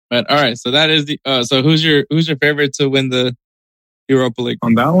 but all right. So that is the. So who's your favorite to win the Europa League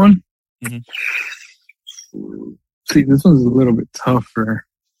on that one? Mm-hmm. See, this one's a little bit tougher.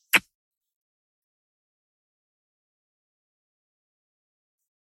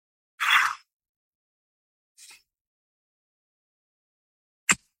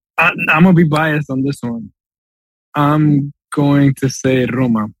 I'm going to be biased on this one. I'm going to say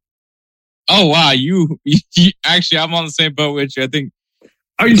Roma. Oh, wow. You actually, I'm on the same boat with you. I think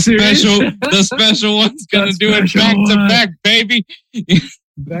Are you serious? The special one's going to do it back to back, baby.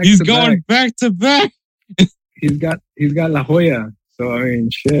 He's going back to back. He's got La Jolla. So, I mean,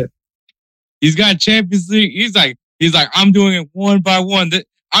 shit. He's got Champions League. He's like, I'm doing it one by one.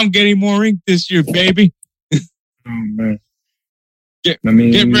 I'm getting more ink this year, baby. Oh, man. Get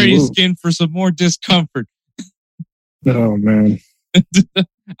ready, Skin, for some more discomfort. Oh, man.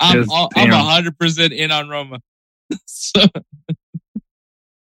 I'm 100% in on Roma. So,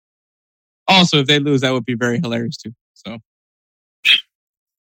 also, if they lose, that would be very hilarious too. So,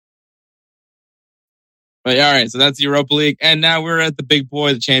 but yeah, all right. So that's the Europa League, and now we're at the big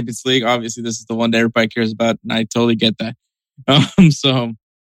boy, the Champions League. Obviously, this is the one that everybody cares about, and I totally get that. So,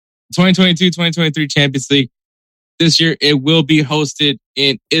 2022-2023 Champions League. This year, it will be hosted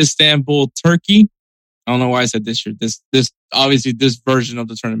in Istanbul, Turkey. I don't know why I said this year. This obviously this version of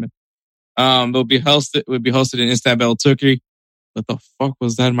the tournament. Will be hosted in Istanbul, Turkey. What the fuck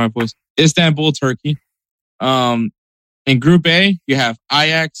was that in my voice? Istanbul, Turkey. In Group A, you have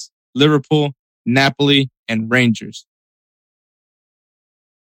Ajax, Liverpool, Napoli, and Rangers.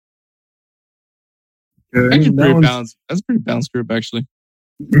 Actually, pretty balanced. That's a pretty balanced group, actually.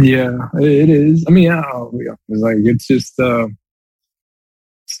 Yeah, it is. I mean, it's like it's just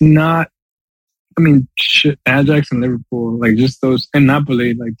it's not. I mean, Ajax and Liverpool, like just those, and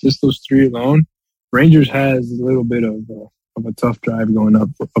Napoli, like just those three alone. Rangers has a little bit of a tough drive going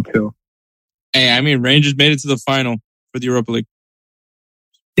uphill. Hey, I mean, Rangers made it to the final for the Europa League.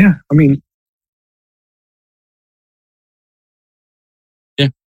 Yeah, I mean, yeah.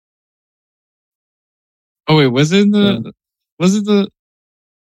 Oh wait, was it the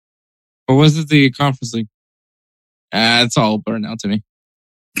Conference League? It's all blurred out to me.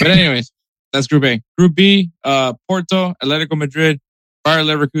 But anyways, that's Group A. Group B, Porto, Atletico Madrid, Bayer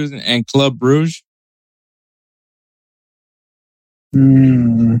Leverkusen, and Club Brugge.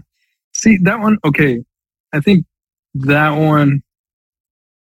 See, that one, okay. I think that one,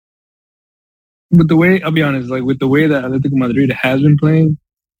 with the way, I'll be honest, like with the way that Atletico Madrid has been playing,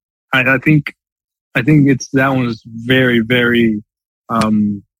 I think that one is very, very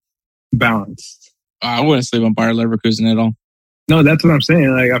balanced. I wouldn't sleep on Bayer Leverkusen at all. No, that's what I'm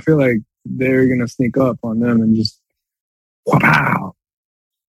saying. Like, I feel like they're going to sneak up on them and just, wow.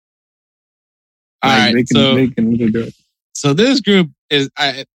 All right, they can really do it. So this group is,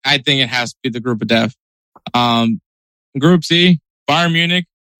 I think it has to be the group of death. Group C, Bayern Munich,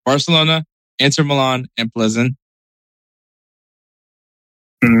 Barcelona, Inter Milan, and Pleasant.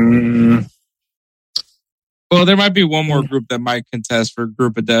 Well, there might be one more group that might contest for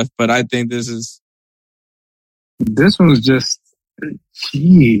group of death, but I think this one's just,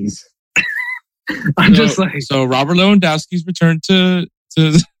 jeez. So Robert Lewandowski's return to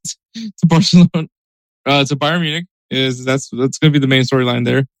Barcelona, to Bayern Munich that's going to be the main storyline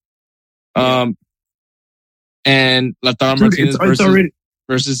there. And Lautaro Martinez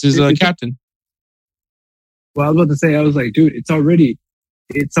versus his captain. Well, I was about to say, I was like, dude, it's already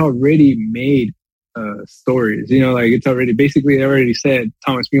made stories. You know, like it's already basically they already said.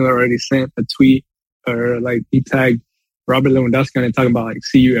 Thomas Mueller already sent a tweet, or like he tagged Robert Lewandowski on it, talking about like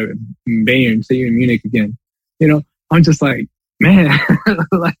see you at Bayern, see you in Munich again. You know, I'm just like, man,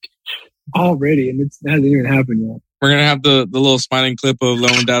 like already, and it hasn't even happened yet. We're gonna have the little smiling clip of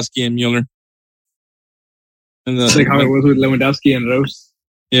Lewandowski and Mueller. It's like how it was with Lewandowski and Rose.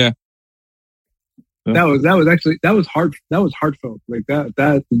 Yeah. That was heartfelt. Like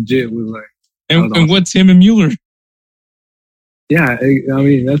that legit was like. And awesome. What's him and Mueller? Yeah, I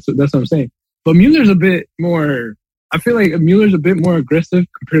mean that's what I'm saying. But Mueller's a bit more. I feel like Mueller's a bit more aggressive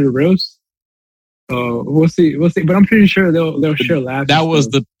compared to Rose. We'll see. But I'm pretty sure they'll share laughs. That was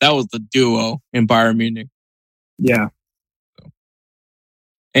the duo in Bayern Munich. Yeah.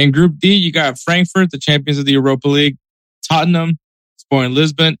 In Group D, you got Frankfurt, the champions of the Europa League, Tottenham, Sporting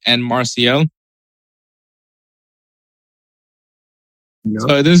Lisbon, and Marseille. Yep.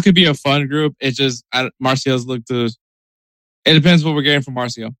 So this could be a fun group. It's just Marseille's look to. It depends what we're getting from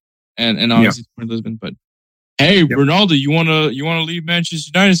Marseille, and obviously Sporting Lisbon. But hey, Ronaldo, you wanna leave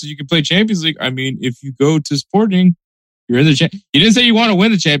Manchester United so you can play Champions League? I mean, if you go to Sporting, you're in the. You didn't say you want to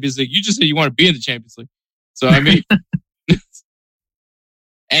win the Champions League. You just said you want to be in the Champions League. So I mean,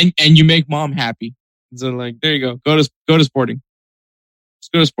 and you make mom happy. So like, there you go. Go to Sporting.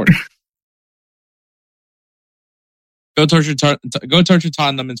 Just go to Sporting. Go torture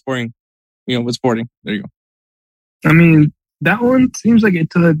Tottenham and Sporting. With Sporting. There you go. I mean, that one seems like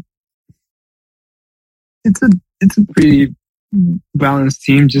it's a pretty balanced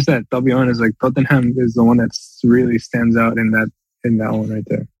team. Just that, I'll be honest, like Tottenham is the one that really stands out in that one right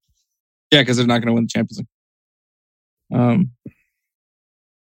there. Yeah, because they're not going to win the Champions League.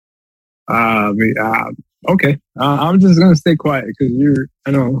 Okay. I'm just gonna stay quiet because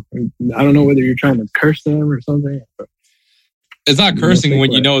I don't know whether you're trying to curse them or something. But it's not cursing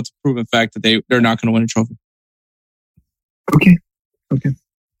when you know it's a proven fact that they're not going to win a trophy. Okay.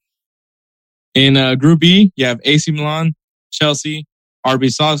 In Group E, you have AC Milan, Chelsea,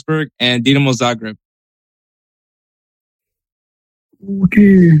 RB Salzburg, and Dinamo Zagreb.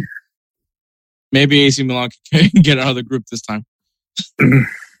 Okay. Maybe AC Milan can get out of the group this time.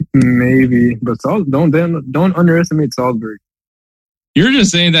 Maybe, but don't underestimate Salzburg. You're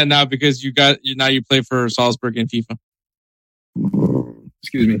just saying that now because you play for Salzburg in FIFA.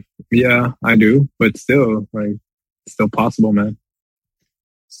 Excuse me. Yeah, I do, but still, still possible, man.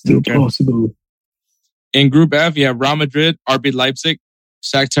 Still possible. In Group F, you have Real Madrid, RB Leipzig,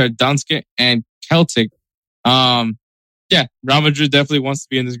 Shakhtar Donetsk, and Celtic. Real Madrid definitely wants to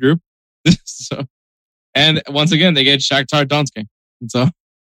be in this group. And once again, they get Shakhtar Donetsk. So,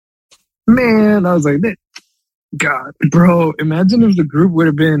 man, I was like, God, bro, imagine if the group would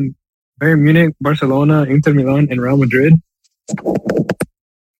have been Bayern Munich, Barcelona, Inter Milan, and Real Madrid.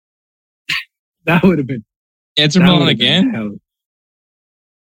 That would have been Inter Milan again.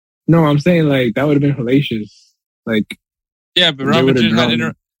 No, I'm saying that would have been hellacious. Yeah, but Real Madrid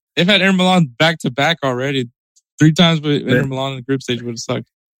they've had Inter Milan back to back already. 3 times with Inter Milan in the group stage would have sucked.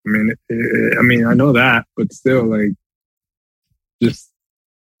 I mean, I know that, but still, just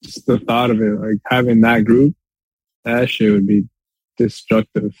the thought of it, having that group, that shit would be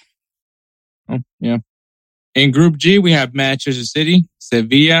destructive. Oh, yeah. In Group G, we have Manchester City,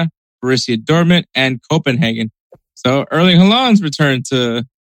 Sevilla, Borussia Dortmund, and Copenhagen. So Erling Haaland's return to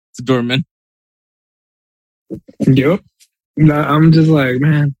Dortmund. Yep. I'm just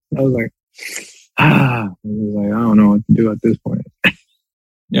man, I was I don't know what to do at this point.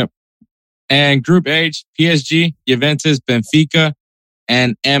 Yep. And Group H, PSG, Juventus, Benfica,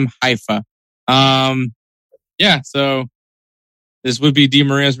 and M. Haifa. So this would be Di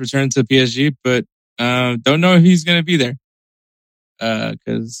Maria's return to PSG, but don't know if he's going to be there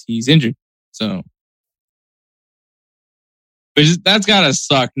because he's injured. So, but that's got to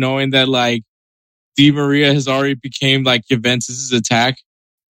suck knowing that Di Maria has already became Juventus's attack,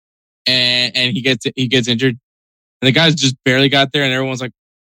 and he gets injured, and the guys just barely got there, and everyone's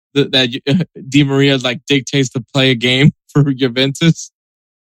that Di Maria dictates to play a game for Juventus.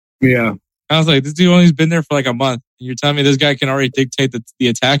 Yeah, I was this dude only's been there for a month. And you're telling me this guy can already dictate the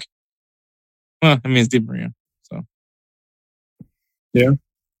attack? Well, I mean it's Di Maria, so yeah.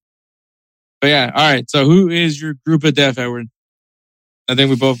 But yeah, all right. So who is your group of death, Edward? I think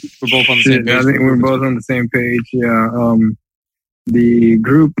we're both on the same page. I think we're both on the same page. Yeah. The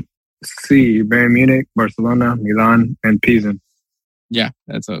Group C: Bayern Munich, Barcelona, Milan, and Pisa. Yeah,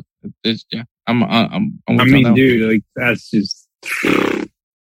 I'm I mean, dude, that's just.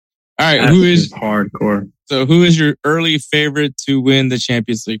 All right, who is hardcore? So, who is your early favorite to win the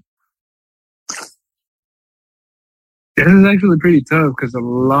Champions League? This is actually pretty tough because a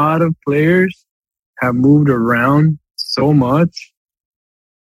lot of players have moved around so much.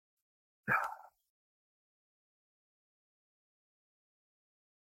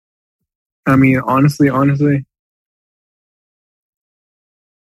 I mean, honestly,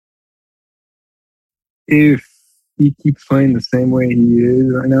 if he keeps playing the same way he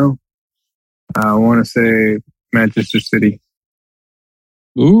is right now, I want to say Manchester City.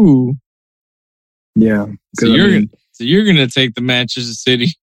 Ooh. Yeah. So you're going to take the Manchester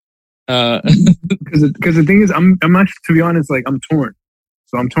City. Because Because the thing is, I'm actually, to be honest, like I'm torn.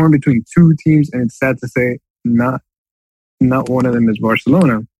 So I'm torn between two teams, and it's sad to say not one of them is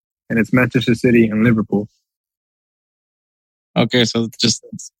Barcelona, and it's Manchester City and Liverpool. Okay, so just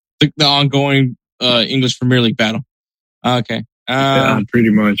the ongoing English Premier League battle. Okay. Yeah, pretty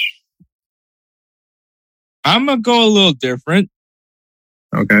much. I'm going to go a little different.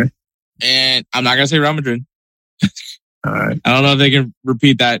 Okay. And I'm not going to say Real Madrid. All right. I don't know if they can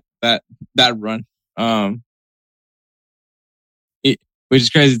repeat that run. Which is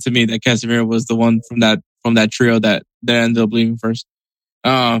crazy to me that Casemiro was the one from that trio that ended up leaving first.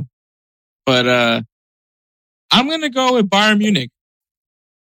 But I'm going to go with Bayern Munich.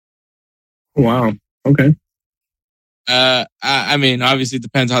 Wow. Okay. I mean, obviously it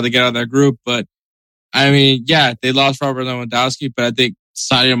depends how they get out of that group, but I mean, yeah, they lost Robert Lewandowski, but I think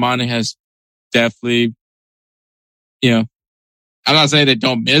Sadio Mane has definitely, I'm not saying they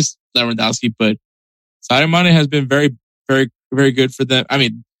don't miss Lewandowski, but Sadio Mane has been very, very, very good for them. I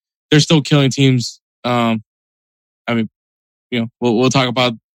mean, they're still killing teams. We'll talk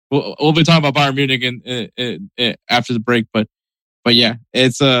about, we'll be talking about Bayern Munich after the break, but yeah,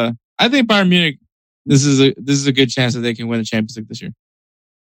 it's, I think Bayern Munich, this is a good chance that they can win the Champions League this year.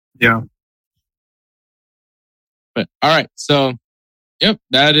 Yeah. But all right, so yep,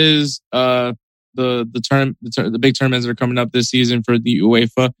 that is the big tournaments that are coming up this season for the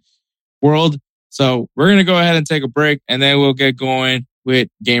UEFA World. So we're gonna go ahead and take a break, and then we'll get going with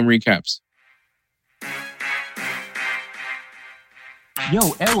game recaps.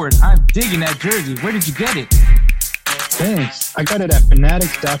 Yo, Edward, I'm digging that jersey. Where did you get it? Thanks. I got it at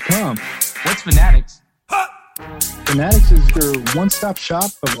Fanatics.com. What's Fanatics? Fanatics is your one-stop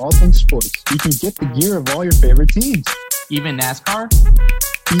shop of all things sports. You can get the gear of all your favorite teams. Even NASCAR?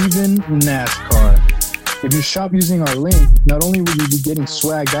 Even NASCAR. If you shop using our link, not only will you be getting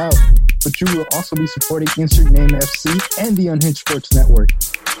swagged out, but you will also be supporting Insert Name FC and the Unhinged Sports Network.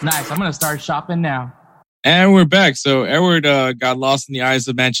 Nice. I'm going to start shopping now. And we're back. So Edward got lost in the eyes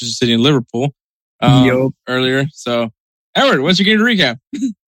of Manchester City and Liverpool earlier. So Edward, what's your game to recap?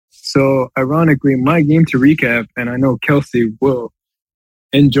 So ironically, my game to recap, and I know Kelsey will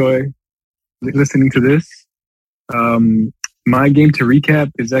enjoy listening to this. My game to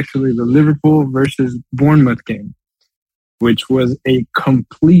recap is actually the Liverpool versus Bournemouth game, which was a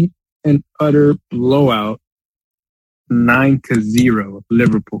complete and utter blowout, 9-0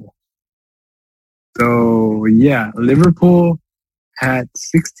 Liverpool. So yeah, Liverpool had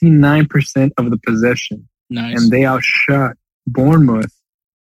 69% of the possession. Nice. And they outshot Bournemouth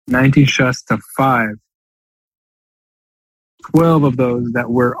 19 shots to 5. 12 of those that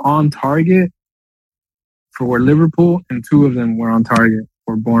were on target for Liverpool, and 2 of them were on target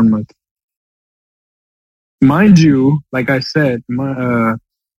for Bournemouth. Mind you, like I said,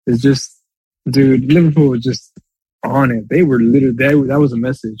 it's just, dude, Liverpool was just on it. They were literally, that was a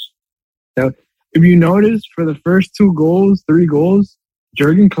message. If you notice, for the first 3 goals,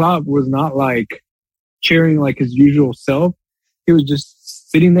 Jurgen Klopp was not like cheering like his usual self. He was just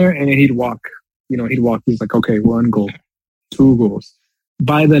sitting there and he'd walk. He's like, okay, 1 goal, 2 goals.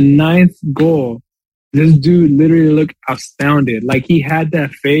 By the 9th goal, this dude literally looked astounded. Like he had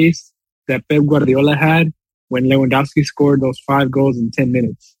that face that Pep Guardiola had when Lewandowski scored those 5 goals in 10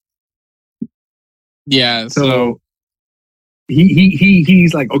 minutes. Yeah. So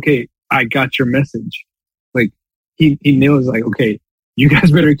he's like, okay, I got your message. Like he knows, like, okay, you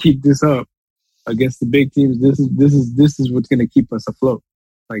guys better keep this up against the big teams. This is what's going to keep us afloat.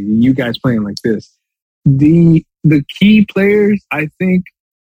 Like you guys playing like this. The key players, I think,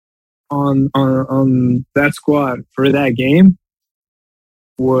 on that squad for that game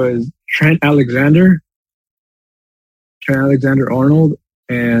was Trent Alexander-Arnold,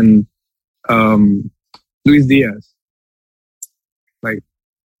 and Luis Diaz. Like,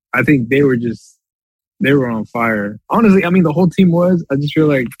 I think they were on fire. Honestly, I mean, the whole team was. I just feel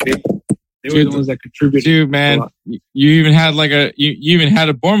like they were the ones that contributed. Dude, man, you even had you even had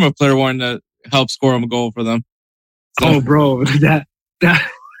a Bournemouth player wanting to help score a goal for them. So. Oh, bro, that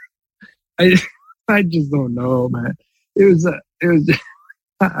I just don't know, man. It was just,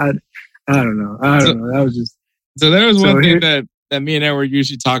 I don't know. That was just. So there was one thing that me and Edward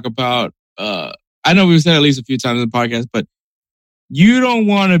usually talk about. I know we've said at least a few times in the podcast, but you don't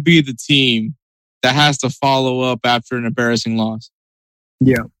want to be the team that has to follow up after an embarrassing loss.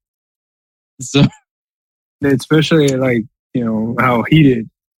 Yeah. So, especially like, how heated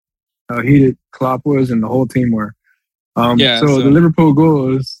Klopp was and the whole team were. So the Liverpool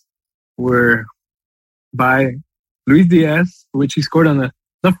goals were by Luis Diaz, which he scored on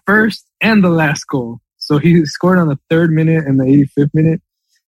the first and the last goal. So he scored on the 3rd minute and the 85th minute.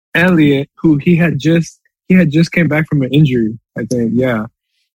 Elliott, who he had just came back from an injury, I think, yeah,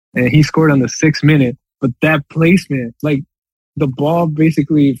 and he scored on the 6th minute. But that placement, like the ball,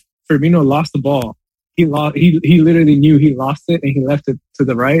 basically Firmino lost the ball. He literally knew he lost it and he left it to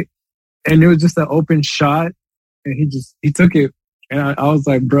the right, and it was just an open shot, and he took it, and I was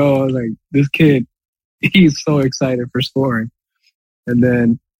like, bro, this kid, he's so excited for scoring. And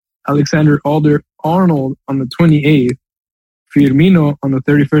then Alexander Arnold on the 28th, Firmino on the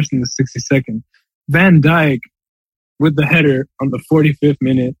 31st and the 62nd, Van Dijk with the header on the 45th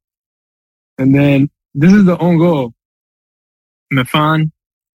minute. And then this is the own goal. Mefan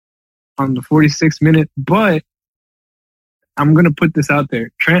on the 46th minute. But I'm going to put this out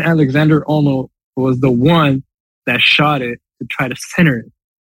there. Trent Alexander-Arnold was the one that shot it to try to center it.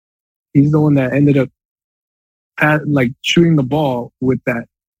 He's the one that ended up shooting the ball with that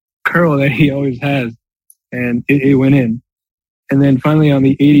curl that he always has. And it went in. And then finally on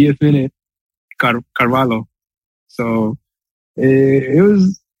the 80th minute, Carvalho. So it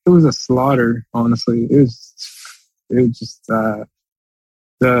was a slaughter, honestly. It was just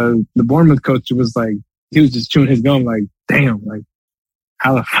the Bournemouth coach was like, he was just chewing his gum like, damn, like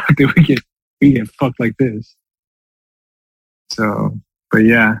how the fuck did we get fucked like this? So, but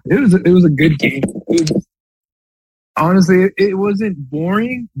yeah, it was a good game. Honestly, it wasn't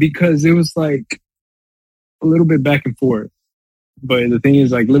boring because it was like a little bit back and forth. But the thing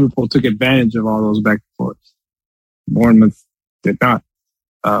is, like, Liverpool took advantage of all those back and forths. Bournemouth did not.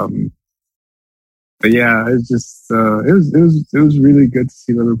 But yeah, it's just it was really good to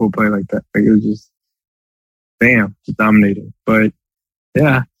see Liverpool play like that. Like, it was just just dominating. But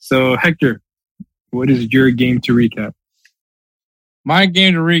yeah, so Hector, what is your game to recap? My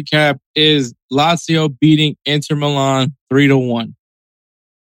game to recap is Lazio beating Inter Milan 3-1.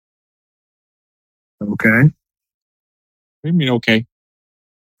 Okay. What do you mean, okay?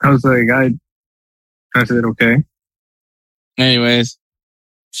 I was like, I said okay. Anyways,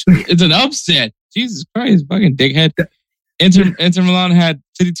 it's an upset. Jesus Christ, fucking dickhead. Inter Milan had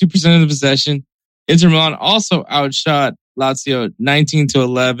 52% of the possession. Inter Milan also outshot Lazio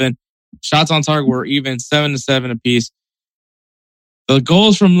 19-11. Shots on target were even 7-7 apiece. The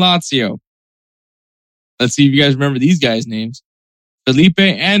goals from Lazio. Let's see if you guys remember these guys' names. Felipe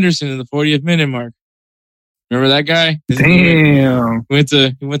Anderson in the 40th minute mark. Remember that guy? Damn. He went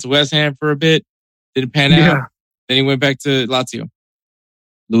to West Ham for a bit. Didn't pan out. Then he went back to Lazio.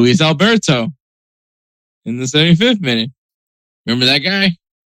 Luis Alberto in the 75th minute. Remember that guy?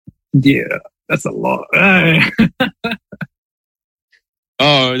 Yeah, that's a lot.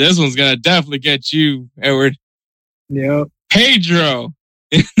 Oh, this one's going to definitely get you, Edward. Yep. Pedro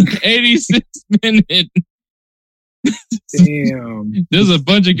in the 86th minute. Damn. There's a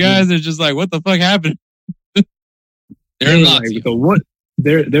bunch of guys that are just like, what the fuck happened? They're in Lazio.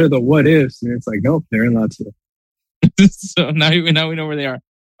 They're the what ifs, and it's like, nope, they're in Lazio. So now we know where they are.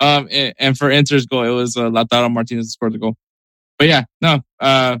 And for Inter's goal, it was Lautaro Martinez that scored the goal. But yeah, no,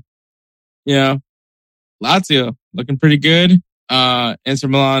 Lazio looking pretty good. Inter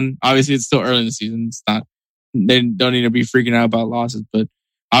Milan, obviously it's still early in the season. It's not, they don't need to be freaking out about losses, but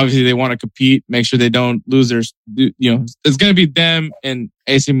obviously they want to compete, make sure they don't lose their, it's going to be them and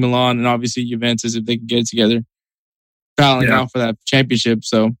AC Milan and obviously Juventus if they can get it together, battling out for that championship.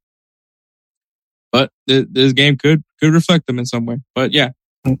 So, but this game could reflect them in some way. But yeah,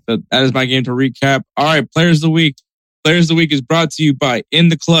 that is my game to recap. All right, Players of the Week. Players of the Week is brought to you by In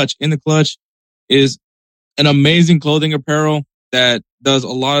the Clutch. In the Clutch is an amazing clothing apparel that does a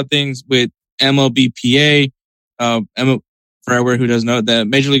lot of things with MLBPA. For everyone who doesn't know, that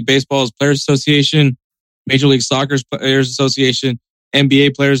Major League Baseball's Players Association, Major League Soccer's Players Association,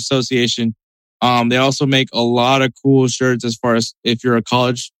 NBA Players Association. They also make a lot of cool shirts as far as if you're a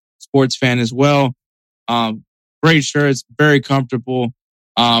college sports fan as well. Great shirts, very comfortable.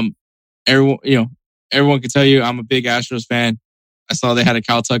 Everyone can tell you I'm a big Astros fan. I saw they had a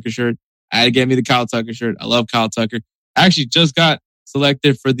Kyle Tucker shirt. I had to get me the Kyle Tucker shirt. I love Kyle Tucker. I actually just got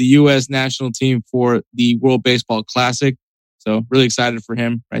selected for the U.S. national team for the World Baseball Classic. So really excited for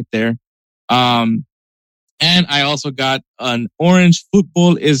him right there. And I also got an orange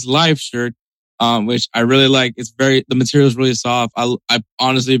Football is Life shirt, which I really like. The material is really soft. I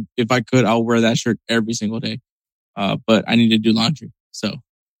honestly, if I could, I'll wear that shirt every single day. But I need to do laundry. So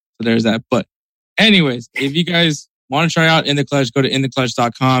there's that. But anyways, if you guys want to try out In the Clutch, go to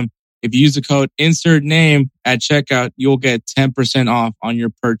intheclutch.com. If you use the code insert name at checkout, you'll get 10% off on your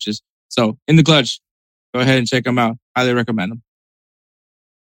purchase. So In the Clutch, go ahead and check them out. Highly recommend them.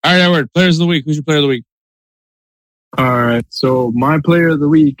 All right, Edward, Players of the Week. Who's your Player of the Week? All right. So my Player of the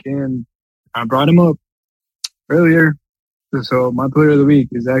Week, and I brought him up earlier, So my player of the week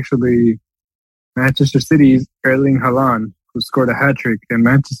is actually Manchester City's Erling Haaland, who scored a hat-trick in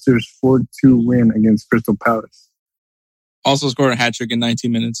Manchester's 4-2 win against Crystal Palace. Also scored a hat-trick in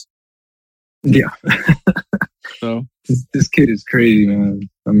 19 minutes. Yeah. So this kid is crazy, man.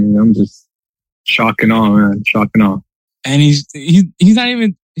 I mean, I'm just shock and awe, man. Shock and awe. And he's not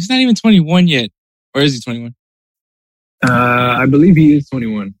even 21 yet. Or is he 21? I believe he is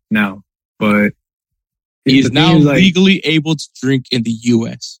 21 now, but he is now legally able to drink in the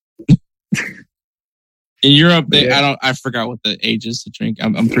US. In Europe, I forgot what the age is to drink.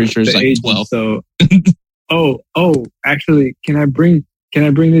 I'm pretty sure it's like 12. So, actually, can I bring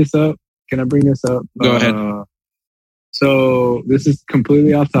this up? Go ahead. So this is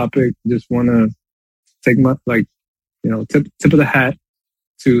completely off topic. Just want to take my tip of the hat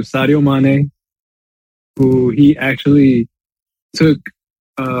to Sadio Mane, who he actually took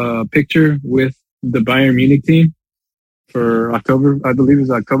a picture with the Bayern Munich team for October. I believe it was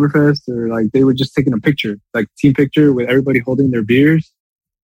Oktoberfest, or like they were just taking a picture, like team picture with everybody holding their beers.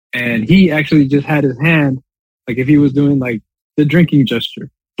 And he actually just had his hand, like if he was doing like the drinking gesture,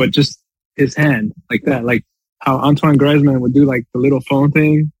 but just his hand like that, like how Antoine Griezmann would do like the little phone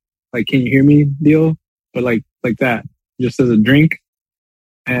thing, like "Can you hear me?" deal, but like that, just as a drink.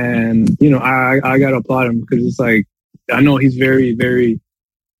 And I gotta applaud him because it's like I know he's very, very,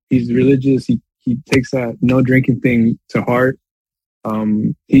 he's religious. He takes that no drinking thing to heart.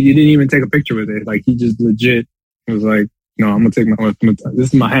 He didn't even take a picture with it. Like he just legit was like, no, I'm gonna take this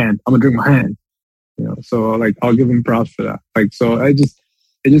is my hand. I'm gonna drink my hand. So like I'll give him props for that. Like so it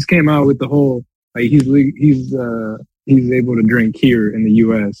just came out with the whole like he's able to drink here in the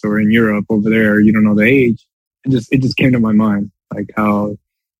US or in Europe over there. You don't know the age. It just came to my mind like how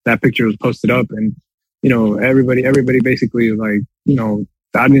that picture was posted up, and everybody basically is like,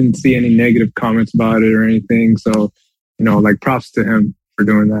 I didn't see any negative comments about it or anything. So, like props to him for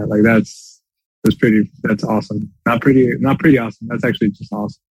doing that. Like that's awesome. Not pretty awesome. That's actually just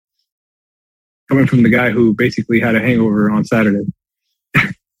awesome. Coming from the guy who basically had a hangover on Saturday.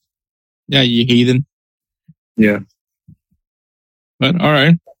 Yeah, you heathen. Yeah. But all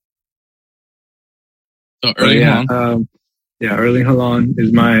right. So Erling Haaland. Erling Haaland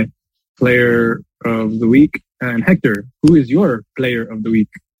is my player of the week. And Hector, who is your player of the week?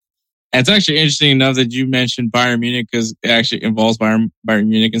 It's actually interesting enough that you mentioned Bayern Munich because it actually involves Bayern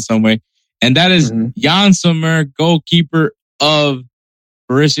Munich in some way. And that is Jan Sommer, goalkeeper of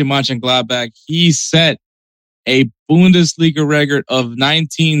Borussia Mönchengladbach. He set a Bundesliga record of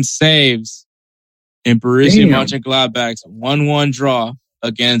 19 saves in Borussia Mönchengladbach's 1-1 draw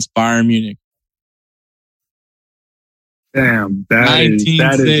against Bayern Munich. Damn,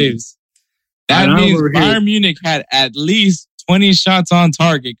 19 saves. That means Bayern Munich had at least 20 shots on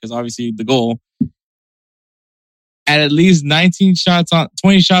target, because obviously the goal. At least 20 shots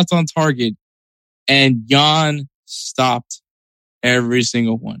on target, and Jan stopped every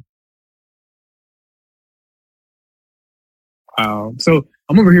single one. Wow. So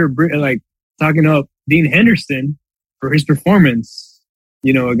I'm over here like talking up Dean Henderson for his performance,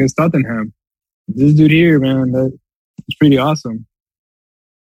 against Tottenham. This dude here, man, that's pretty awesome.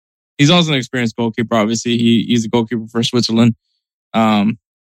 He's also an experienced goalkeeper. Obviously, he's a goalkeeper for Switzerland. I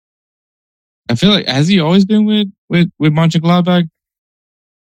feel like, has he always been with Mönchengladbach?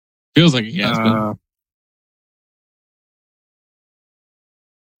 Feels like he has been.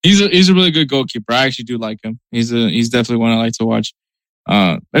 He's a really good goalkeeper. I actually do like him. He's definitely one I like to watch.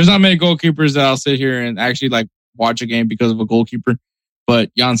 There's not many goalkeepers that I'll sit here and actually like watch a game because of a goalkeeper.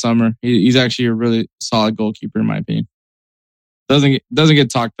 But Jan Sommer, he's actually a really solid goalkeeper in my opinion. Doesn't get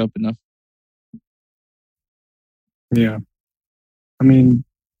talked up enough. Yeah, I mean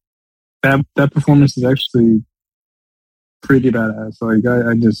that performance is actually pretty badass. Like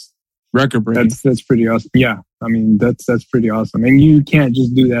I just record breaking. That's pretty awesome. Yeah, I mean that's pretty awesome. And you can't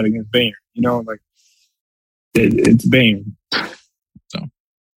just do that against Bayern. Like it's Bayern. So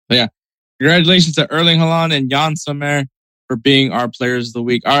yeah, congratulations to Erling Haaland and Jan Sommer for being our players of the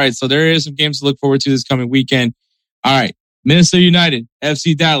week. All right, so there is some games to look forward to this coming weekend. All right. Minnesota United,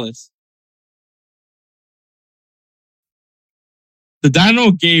 FC Dallas. The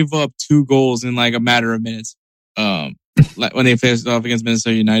Dynamo gave up 2 goals in like a matter of minutes when they faced off against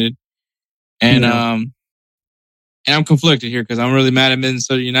Minnesota United. And and I'm conflicted here because I'm really mad at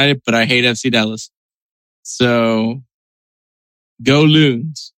Minnesota United, but I hate FC Dallas. So go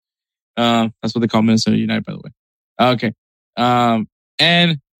Loons. That's what they call Minnesota United, by the way. Okay. And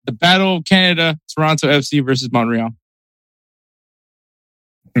the Battle of Canada, Toronto FC versus Montreal.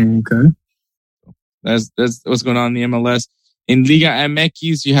 Okay. That's what's going on in the MLS. In Liga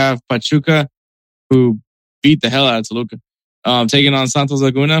MX, you have Pachuca, who beat the hell out of Toluca. taking on Santos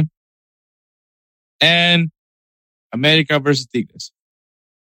Laguna. And America versus Tigres.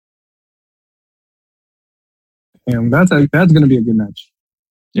 That's going to be a good match.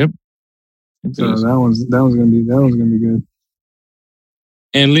 Yep. So that one's going to be good.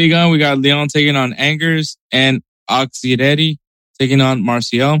 In Liga, we got Leon taking on Angers and Auxiliary taking on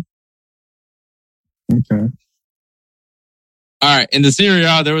Marcial. Okay. All right. In the Serie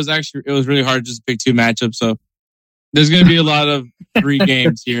A, it was really hard just to pick two matchups. So there's going to be a lot of 3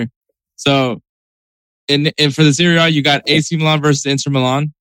 games here. So and for the Serie A, you got AC Milan versus Inter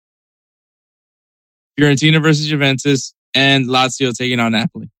Milan, Fiorentina versus Juventus, and Lazio taking on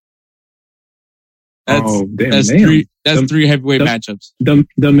Napoli. That's 3 heavyweight matchups. The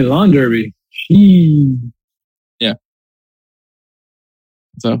Milan derby. Yeah.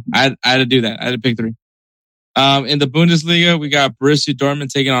 So I had to do that. I had to pick 3. In the Bundesliga, we got Borussia Dortmund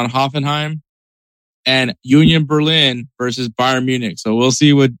taking on Hoffenheim and Union Berlin versus Bayern Munich. So we'll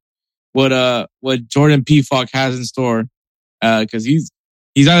see what Jordan Pefok has in store. Cause he's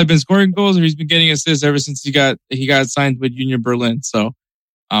either been scoring goals or he's been getting assists ever since he got signed with Union Berlin. So,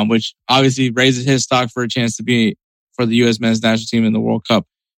 which obviously raises his stock for a chance to be for the U.S. men's national team in the World Cup.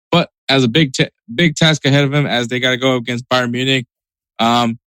 But as a big task ahead of him, as they got to go against Bayern Munich.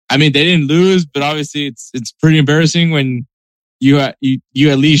 I mean, they didn't lose, but obviously it's pretty embarrassing when you at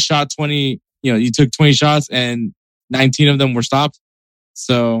least shot 20. You took 20 shots and 19 of them were stopped.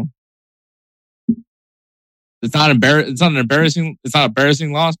 So it's not an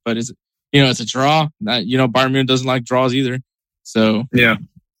embarrassing loss, but it's a draw. Bayern Munich doesn't like draws either. So yeah.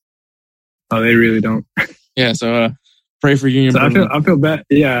 Oh, they really don't. Yeah. So pray for Union. So I feel bad.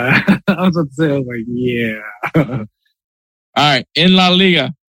 Yeah, I was about to say. I was like, yeah. All right, in La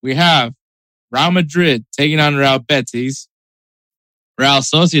Liga, we have Real Madrid taking on Real Betis, Real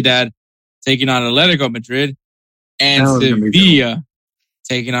Sociedad taking on Atletico Madrid, and Sevilla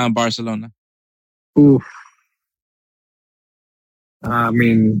taking on Barcelona. Oof. I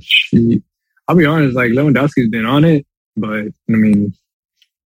mean, I'll be honest. Like Lewandowski's been on it, but I mean,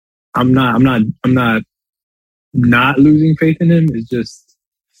 I'm not losing faith in him. It's just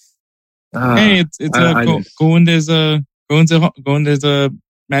hey, going to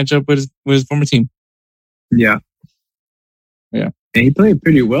matchup with his former team. Yeah. And he played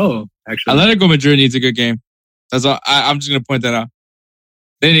pretty well, actually. Atletico Madrid needs a good game. That's all. I'm just gonna point that out.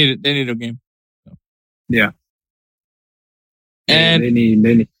 They need a game. So. Yeah. And they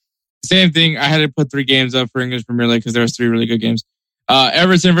need. Same thing. I had to put 3 games up for English Premier League because there was 3 really good games.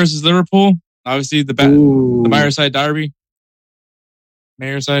 Everton versus Liverpool. Obviously the Merseyside derby.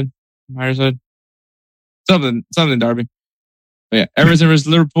 Merseyside. Something derby. But yeah, Everton versus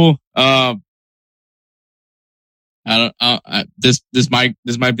Liverpool. This might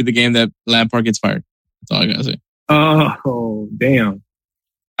be the game that Lampard gets fired. That's all I gotta say. Oh damn!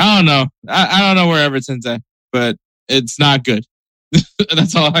 I don't know. I don't know where Everton's at, but it's not good.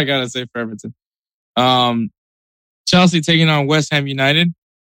 That's all I gotta say for Everton. Chelsea taking on West Ham United.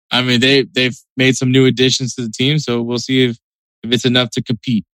 I mean, they've made some new additions to the team, so we'll see if it's enough to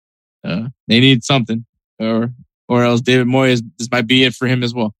compete. They need something, or else David Moyes, this might be it for him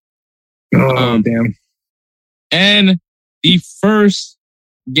as well. Oh damn! And the first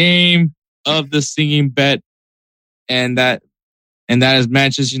game of the singing bet, and that is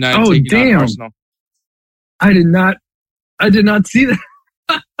Manchester United taking on Arsenal. I did not see that.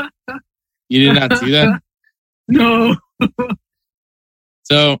 You did not see that? No.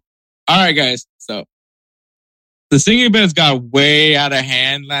 So, all right, guys. So, the singing bets got way out of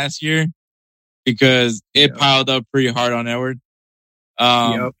hand last year because it piled up pretty hard on Edward.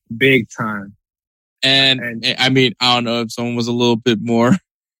 Yep, big time. And I mean, I don't know if someone was a little bit more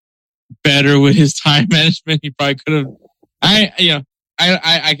better with his time management. He probably could have. I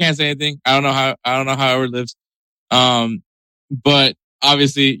can't say anything. I don't know how Edward lives. But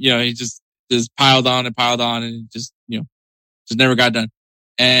obviously, he just piled on and just never got done.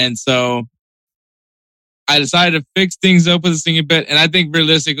 And so I decided to fix things up with a singing bet. And I think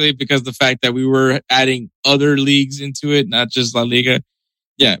realistically, because the fact that we were adding other leagues into it, not just La Liga.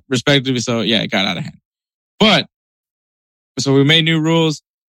 Yeah, respectively. So yeah, it got out of hand. But so we made new rules.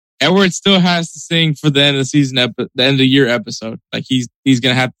 Edward still has to sing for the end of the season, the end of the year episode. Like he's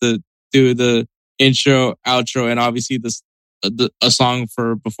going to have to do the intro, outro, and obviously a song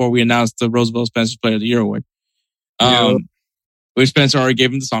for before we announce the Roosevelt Spencer Player of the Year award. Which Spencer already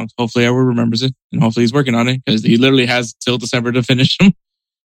gave him the songs. Hopefully Edward remembers it, and hopefully he's working on it because he literally has till December to finish them.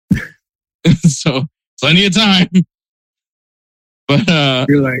 So plenty of time. But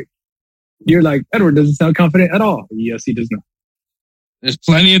you're like Edward doesn't sound confident at all. Yes, he does not. There's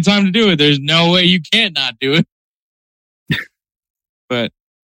plenty of time to do it. There's no way you can't not do it. But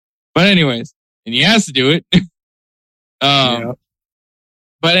anyways, and he has to do it. Yeah.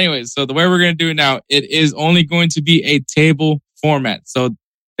 But anyways, so the way we're going to do it now, it is only going to be a table format. So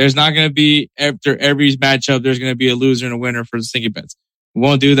there's not going to be, after every matchup, there's going to be a loser and a winner for the single bets. We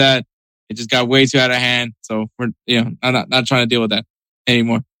won't do that. It just got way too out of hand. So we're, I'm not trying to deal with that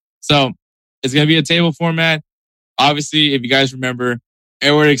anymore. So it's going to be a table format. Obviously, if you guys remember,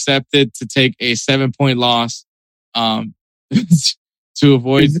 Edward accepted to take a 7-point loss, to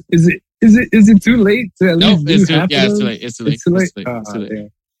avoid. Is it too late to at least it's do half of it's those? too late. It's too late. It's too late. It's too late. Damn.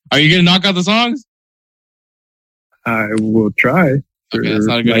 Are you going to knock out the songs? I will try. Okay, that's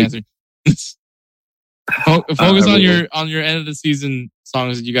not a good answer. Focus on your end of the season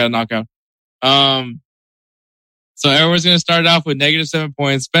songs that you got to knock out. So everyone's going to start off with -7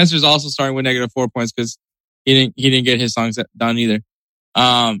 points. Spencer's also starting with -4 points because he didn't get his songs done either.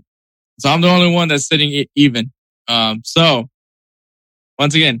 So I'm the only one that's sitting even. So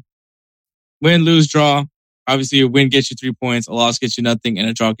once again, win, lose, draw. Obviously, a win gets you 3 points, a loss gets you nothing, and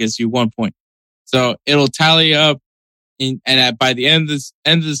a draw gets you 1 point. So it'll tally up, by the end of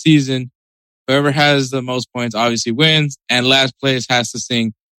the season, whoever has the most points obviously wins, and last place has to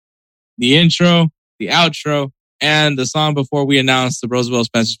sing the intro, the outro, and the song before we announce the Roosevelt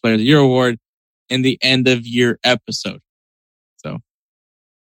Spencer's Player of the Year award in the end of year episode. So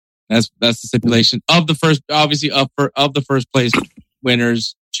that's the stipulation of the first, obviously of the first place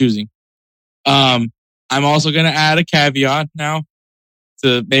winners choosing. I'm also going to add a caveat now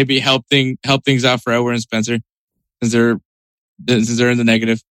to maybe help things out for Edward and Spencer since they're in the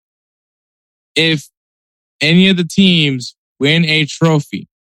negative. If any of the teams win a trophy,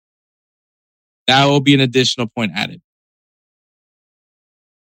 that will be an additional point added.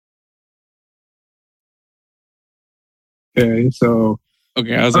 Okay, so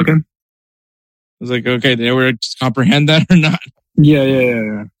okay, I was okay. like, okay, did we just comprehend that or not?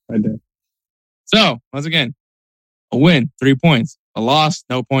 Yeah. I did. So once again, a win, 3 points. A loss,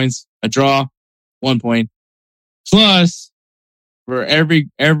 no points. A draw, 1 point. Plus, for every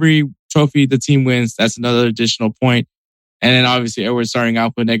trophy the team wins, that's another additional point. And then obviously, Edward's starting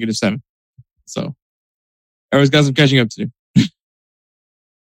out with -7. So Edward's got some catching up to do.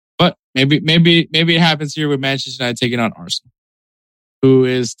 But maybe it happens here with Manchester United taking on Arsenal, who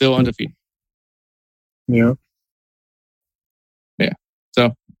is still undefeated. Yeah.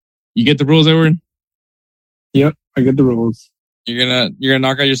 So you get the rules, Edward? Yep, I get the rules. You're gonna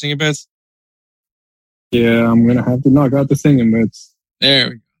knock out your singing bets? Yeah, I'm gonna have to knock out the singing bets. There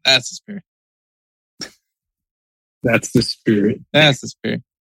we go. That's the spirit. That's the spirit. That's the spirit.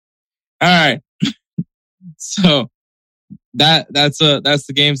 All right. So that's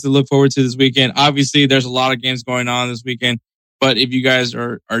the games to look forward to this weekend. Obviously, there's a lot of games going on this weekend. But if you guys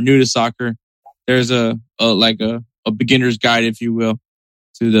are new to soccer, there's a beginner's guide, if you will,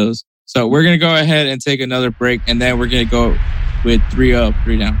 to those. So we're gonna go ahead and take another break, and then we're gonna go with 3 up,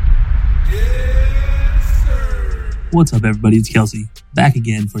 3 down. What's up, everybody? It's Kelsey back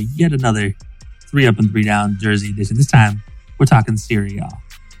again for yet another 3 up and 3 down jersey edition. This time we're talking Serie A.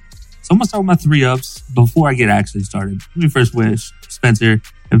 So I'm gonna start with my 3 ups before I get actually started. Let me first wish Spencer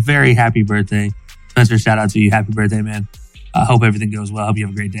a very happy birthday. Spencer, shout out to you. Happy birthday, man. I hope everything goes well. I hope you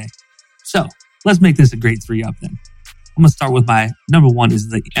have a great day. So let's make this a great 3 up then. I'm going to start with my number 1 is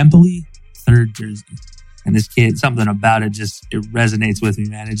the Empoli 3rd jersey. And this kid, something about it it resonates with me,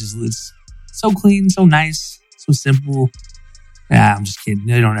 man. It's so clean, so nice, so simple. I'm just kidding.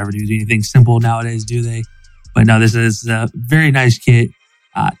 They don't ever do anything simple nowadays, do they? But no, this is a very nice kit.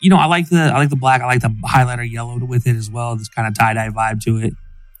 I like the black. I like the highlighter yellow with it as well. This kind of tie-dye vibe to it.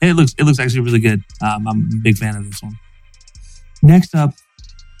 It looks actually really good. I'm a big fan of this one. Next up,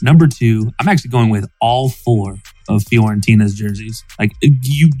 number 2, I'm actually going with all 4 of Fiorentina's jerseys. Like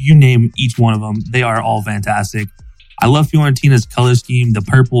you name each one of them, they are all fantastic. I love Fiorentina's color scheme, the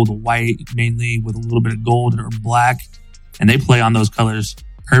purple, the white, mainly with a little bit of gold or black, and they play on those colors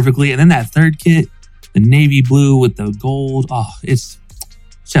perfectly. And then that 3rd kit, the navy blue with the gold, it's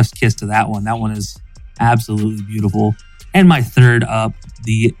chef's kiss to that one. That one is absolutely beautiful. And my 3rd up,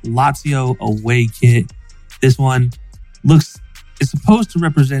 the Lazio away kit. This one it's supposed to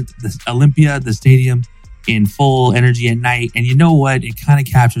represent the Olympia, the stadium, in full energy at night. And you know what? It kind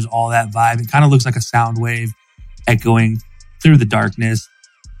of captures all that vibe. It kind of looks like a sound wave echoing through the darkness.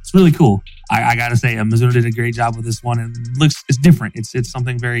 It's really cool. I got to say, Mizuno did a great job with this one. And it's different. It's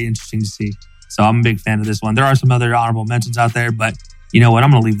something very interesting to see. So I'm a big fan of this one. There are some other honorable mentions out there, but you know what?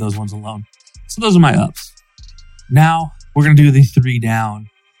 I'm going to leave those ones alone. So those are my ups. Now we're going to do the 3 down.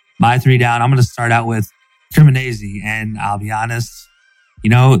 My 3 down, I'm going to start out with Cremonese, and I'll be honest,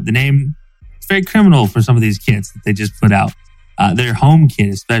 the name is very criminal for some of these kits that they just put out. Their home kit,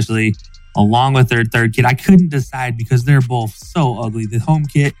 especially, along with their third kit, I couldn't decide because they're both so ugly. The home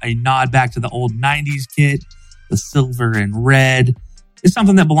kit, a nod back to the old 90s kit, the silver and red, is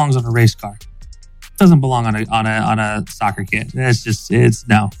something that belongs on a race car. It doesn't belong on a soccer kit. It's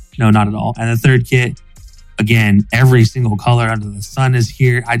no, not at all. And the third kit, again, every single color under the sun is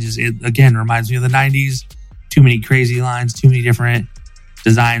here. It again reminds me of the 90s. Too many crazy lines, too many different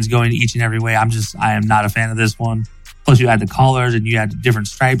designs going each and every way. I am not a fan of this one. Plus, you add the collars and you add different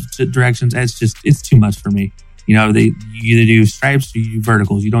stripes directions. It's too much for me. You either do stripes or you do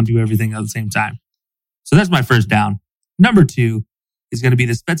verticals. You don't do everything at the same time. So that's my first down. Number 2 is going to be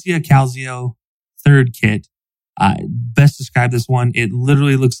the Spezia Calcio third kit. Best describe this one. It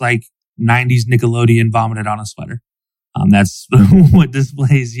literally looks like 90s Nickelodeon vomited on a sweater. That's what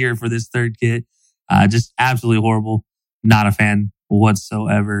displays here for this third kit. Just absolutely horrible. Not a fan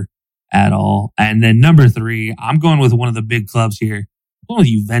whatsoever at all. And then number 3, I'm going with one of the big clubs here. I'm going with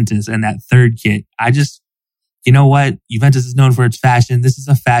Juventus and that third kit. You know what? Juventus is known for its fashion. This is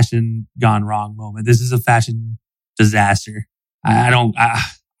a fashion gone wrong moment. This is a fashion disaster. I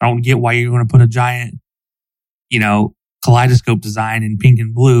don't get why you're going to put a giant, kaleidoscope design in pink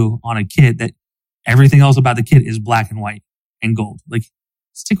and blue on a kit that everything else about the kit is black and white and gold. Like,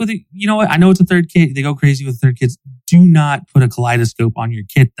 stick with it. You know what? I know it's a third kit. They go crazy with third kits. Do not put a kaleidoscope on your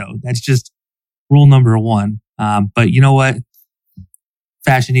kit, though. That's just rule number 1. But you know what?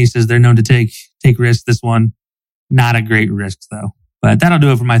 Fashionistas, they're known to take risks. This one, not a great risk, though. But that'll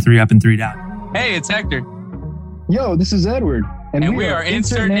do it for my 3 up and 3 down. Hey, it's Hector. Yo, this is Edward. And we are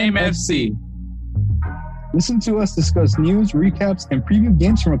Insert Name FC. Listen to us discuss news, recaps, and preview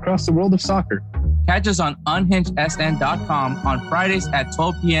games from across the world of soccer. Catch us on unhingedsn.com on Fridays at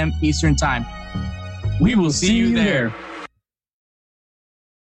 12 p.m. Eastern Time. We will see you there.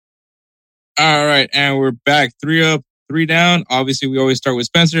 All right, and we're back. 3 up, 3 down. Obviously, we always start with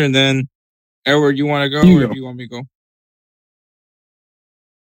Spencer, and then Edward, you want to go, or do you want me to go?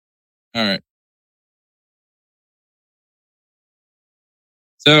 All right.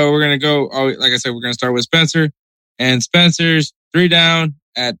 So we're going to go, like I said, we're going to start with Spencer. And Spencer's 3 down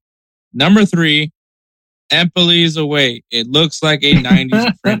at number 3, Empoli's away. It looks like a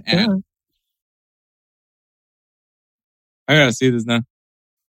 90s print ad. I got to see this now.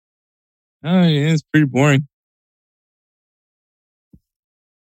 Oh, yeah, it's pretty boring.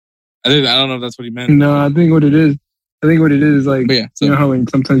 I don't know if that's what he meant. No, I think what it is like, yeah, so, you know how when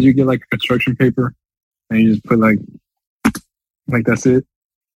sometimes you get like a construction paper and you just put like that's it?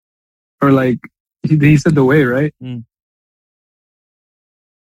 Or like, he said the way, right? Mm.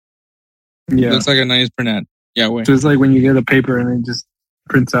 Yeah. Looks like a nice print ad. Yeah, way. So it's like when you get a paper and it just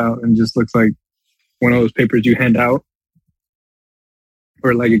prints out and just looks like one of those papers you hand out.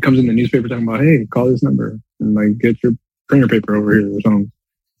 Or like it comes in the newspaper talking about, hey, call this number and like get your printer paper over here or something.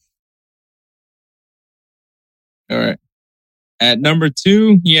 All right. At number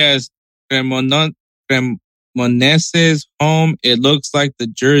 2, he has Cremonese's home. It looks like the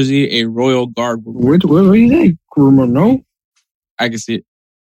jersey a Royal Guard would wear. What do you think? Cremonese? I can see it.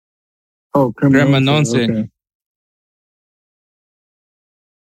 Oh, Cremonese. Okay.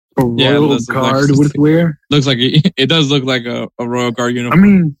 A Royal Guard would wear? Looks like it does look like a Royal Guard uniform. I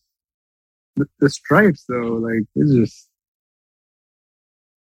mean, the stripes though, like it's just.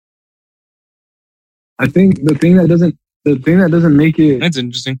 I think the thing that doesn't make it. That's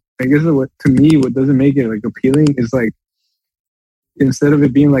interesting. I guess what doesn't make it like appealing is like instead of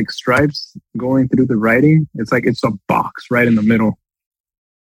it being like stripes going through the writing, it's like it's a box right in the middle.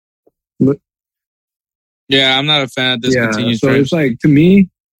 Look. Yeah, I'm not a fan of this continuous so stripes. It's like to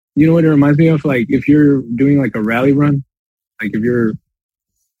me, you know what it reminds me of? Like if you're doing like a rally run, like if you're,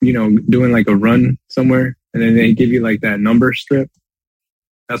 doing like a run somewhere and then they give you like that number strip.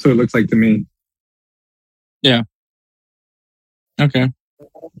 That's what it looks like to me. Yeah. Okay.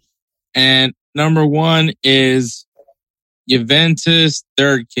 And number 1 is Juventus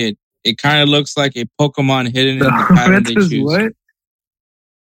third kit. It kind of looks like a Pokemon hidden in the pattern they choose. What?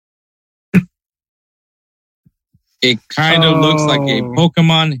 It kind of looks like a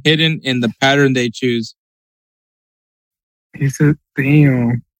Pokemon hidden in the pattern they choose. He said,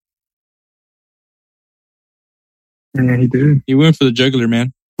 damn. Yeah, he did. He went for the juggler,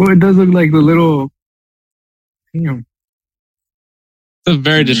 man. Well, it does look like the little... Damn. It's a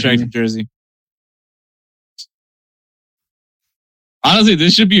very distracting jersey. Honestly,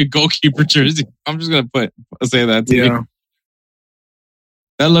 this should be a goalkeeper jersey. I'm just going to say that to you.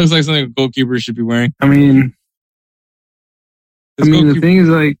 That looks like something a goalkeeper should be wearing. I mean, the thing is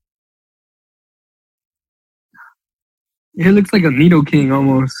like, it looks like a Nido King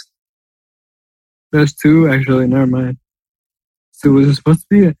almost. There's 2 actually, never mind. So was it supposed to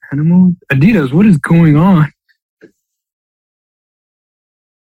be an animal? Adidas, what is going on?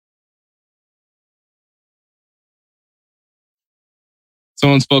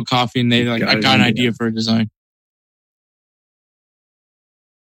 Someone spelled coffee and they like, I got an idea for a design.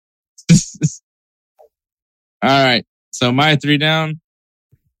 All right. So my 3 down.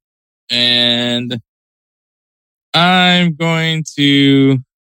 And I'm going to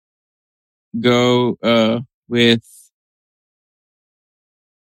go with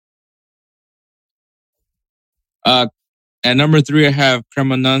at number 3 I have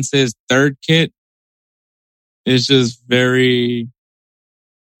Cremonense's third kit. It's just very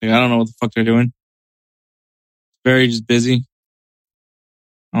I don't know what the fuck they're doing. Very just busy.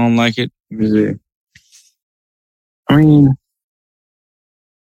 I don't like it. Busy. I mean,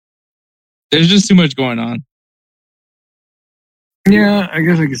 there's just too much going on. Yeah, I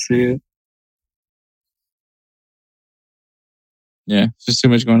guess I can see it. Yeah, it's just too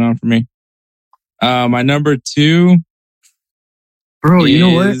much going on for me. My number 2. Bro, you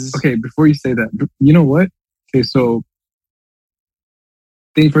know what? Okay, before you say that, you know what? Okay, so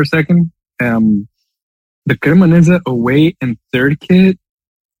think for a second. The Cremonese away and third kit,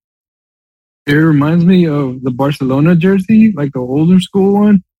 it reminds me of the Barcelona jersey, like the older school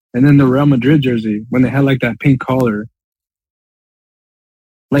one, and then the Real Madrid jersey when they had like that pink collar.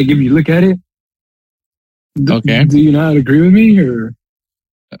 Like if you look at it, okay. Do you not agree with me, or?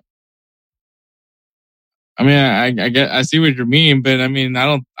 I mean, I see what you mean, but I mean,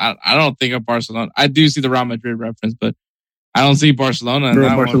 I don't think of Barcelona. I do see the Real Madrid reference, but I don't see Barcelona. Bro,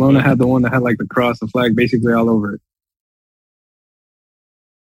 Barcelona had the one that had like the cross, the flag, basically all over it.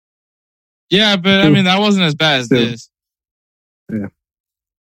 Yeah, but I mean, that wasn't as bad as this. Yeah.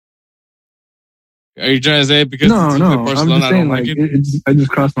 Are you trying to say because no, Barcelona, I'm just saying, like it I just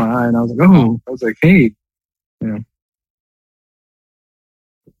crossed my eye and I was like, oh. I was like, hey. Yeah.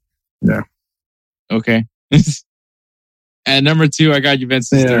 Yeah. Okay. At number 2, I got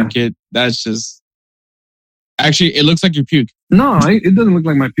Juventus' third kit. That's just... Actually, it looks like you puke. No, it doesn't look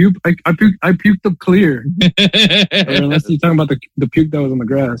like my puke. I puked up clear. Or unless you're talking about the puke that was on the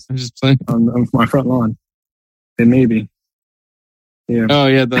grass. I'm just playing. On my front lawn. Then maybe. Yeah. Oh,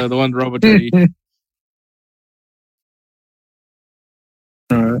 yeah, the one robot did.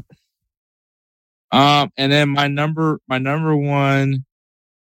 All right. And then my number 1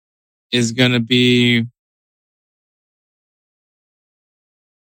 is gonna be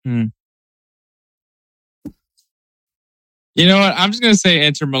You know what? I'm just gonna say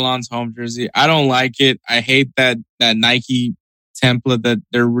Inter Milan's home jersey. I don't like it. I hate that Nike template that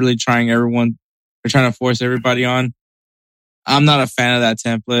they're really trying everyone. They're trying to force everybody on. I'm not a fan of that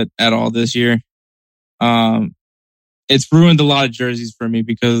template at all this year. It's ruined a lot of jerseys for me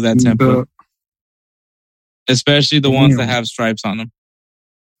because of that template. Especially the ones that have stripes on them.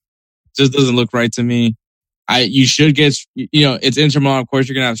 Just doesn't look right to me. You should get, it's Inter Milan. Of course,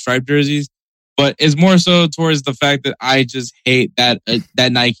 you're going to have striped jerseys, but it's more so towards the fact that I just hate that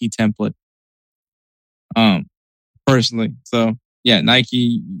Nike template. Personally. So yeah,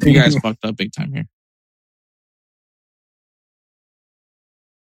 Nike, you guys fucked up big time here.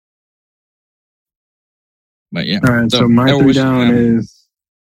 But yeah. All right. So my 3 down is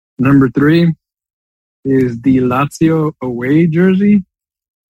number 3 is the Lazio away jersey.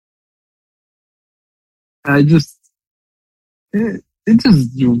 It's just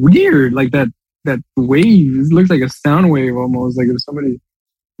weird. Like that wave, it looks like a sound wave almost. Like if somebody,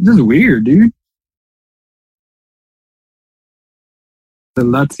 it's just weird, dude. The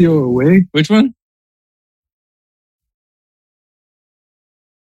Lazio away. Which one?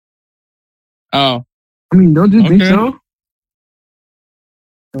 Oh. I mean, don't you think so?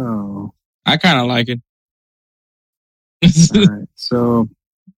 Oh. I kind of like it. All right. So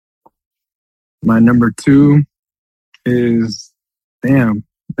my number 2 is, damn,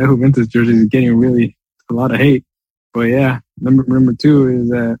 that Juventus jersey is getting really a lot of hate. But yeah, number 2 is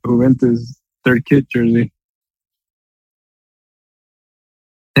that Juventus third kit jersey.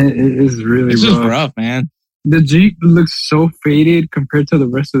 It is really It's just rough, man. The Jeep looks so faded compared to the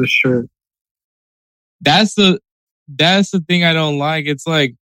rest of the shirt. That's the thing I don't like. It's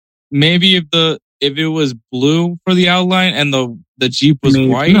like maybe if it was blue for the outline and the Jeep was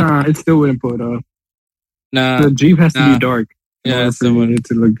white. Nah, it still wouldn't pull it off. Nah. The Jeep has to be dark. Yeah, it still wouldn't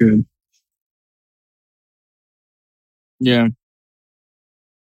to look good. Yeah.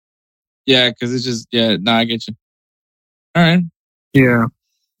 Yeah, because it's just, I get you. All right. Yeah.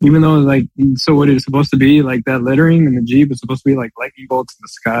 Even though, like, so what it's supposed to be, like that lettering in the Jeep is supposed to be like lightning bolts in the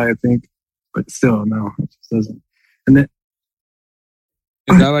sky, I think. But still, no, it just doesn't. And then,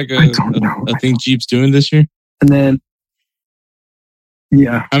 is that like a thing Jeep's doing this year? And then,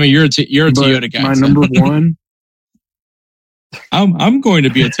 Yeah. I mean, you're a Toyota guy. My so. number one. I'm going to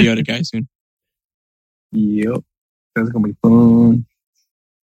be a Toyota guy soon. Yep. That's going to be fun.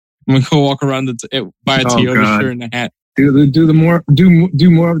 I'm going to go walk around buy a Toyota God. shirt and a hat. Do more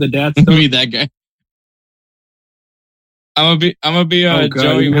of the dad stuff. Be that guy. I'm gonna be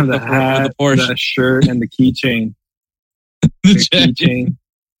Joey with the hat, with the Porsche, the shirt, and the keychain. the keychain.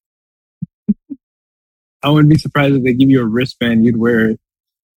 I wouldn't be surprised if they give you a wristband. You'd wear it.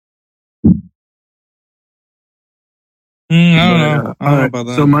 I don't know. I don't know about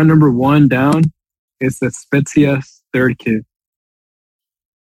that. So my number one down is the Spezia third kit.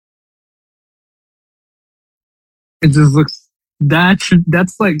 It just looks that's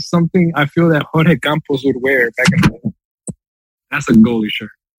like something I feel that Jorge Campos would wear back in the day. That's a goalie shirt.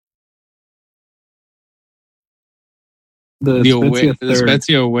 The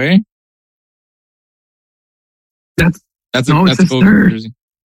Spezia away. That's a goalkeeper jersey.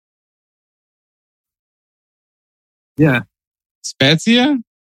 Yeah. Spezia?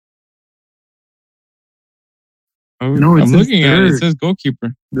 No, I'm looking at it. It says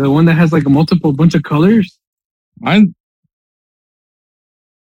goalkeeper. The one that has like a bunch of colors.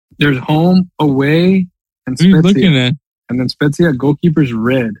 There's home, away, and Spezia. What are you looking at? And then Spezia goalkeeper's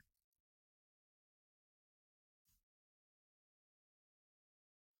red.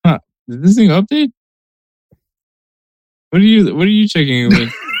 Huh? Did this thing update? What are you checking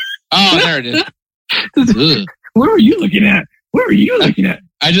with? Oh, there it is. What were you looking at? What were you looking at?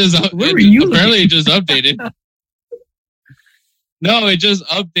 Apparently it just updated. No, it just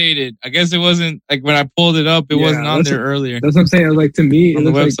updated. I guess it wasn't like when I pulled it up, it wasn't on there earlier. That's what I'm saying. Like to me, on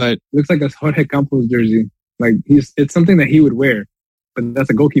the website. Looks like a Jorge Campos jersey. Like it's something that he would wear, but that's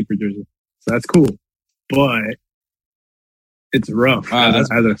a goalkeeper jersey, so that's cool. But it's rough as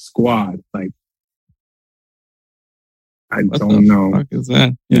a squad. Like I don't know. What the fuck is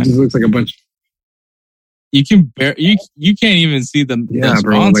that? It just looks like a bunch. You can you can't even see them. Yeah, the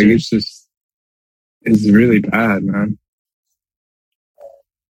bro. Like it's really bad, man.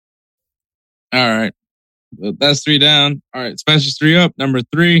 All right. Well, that's 3 down. All right. Spencer's 3 up. Number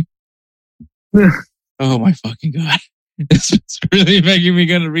 3. Oh my fucking God. It's really making me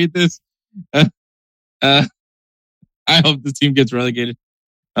gonna read this. I hope the team gets relegated.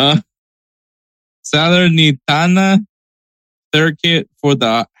 Salernitana third kit for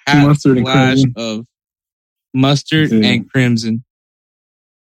the hat mustard flash of mustard and crimson.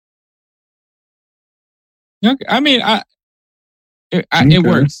 Okay. I mean, it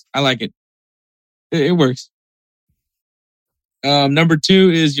works. I like it. It works. Number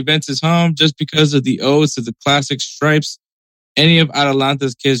 2 is Juventus home, just because of the O's to the classic stripes. Any of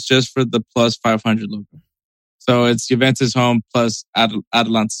Atalanta's kits just for the plus 500 logo. So it's Juventus home plus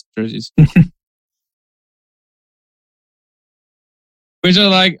Atalanta's jerseys. Which I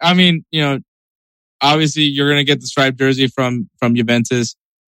like. I mean, obviously you're going to get the striped jersey from Juventus.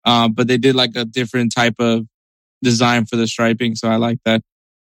 But they did like a different type of design for the striping. So I like that.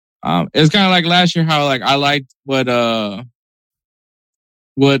 It's kind of like last year how like I liked what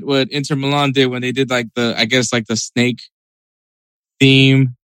Inter Milan did when they did like the snake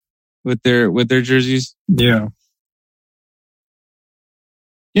theme with their jerseys. Yeah.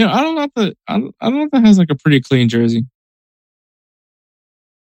 Atalanta has like a pretty clean jersey.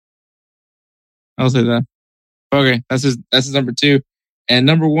 I'll say that. Okay, that's his number 2. And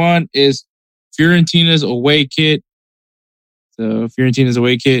number 1 is Fiorentina's away kit. So Fiorentina's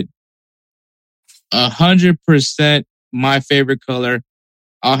away kit, 100% my favorite color.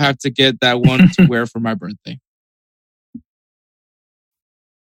 I'll have to get that one to wear for my birthday.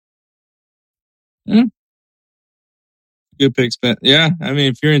 Yeah. Good pick, Spence. Yeah, I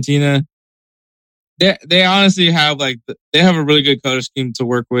mean Fiorentina. They honestly have they have a really good color scheme to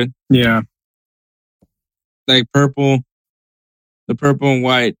work with. Yeah, like purple, the purple and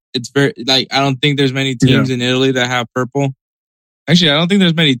white. It's very I don't think there's many teams in Italy that have purple. Actually, I don't think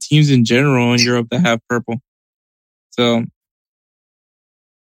there's many teams in general in Europe that have purple. So,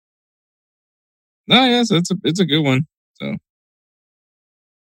 no, yes, it's a good one. So,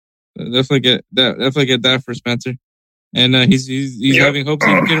 definitely get that for Spencer, and he's having hopes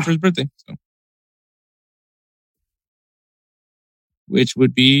he can get it for his birthday. So, which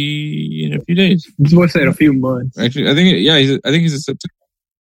would be in a few days. What's that? A few months. Actually, I think he's in September.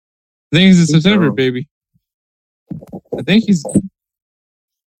 I think he's in September, baby. I think he's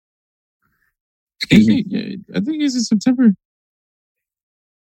in September.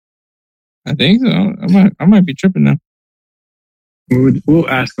 I think so. I might be tripping now. We'll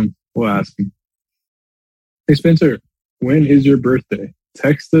ask him. Hey Spencer, when is your birthday?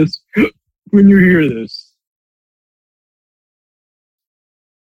 Text us when you hear this.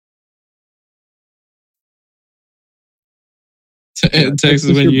 Text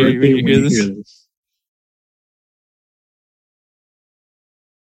us when you hear this.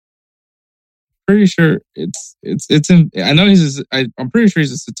 Pretty sure it's in. I know I'm pretty sure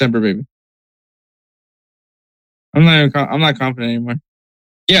he's a September baby. I'm not confident anymore.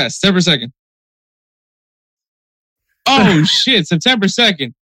 Yeah, September 2nd. Oh shit, September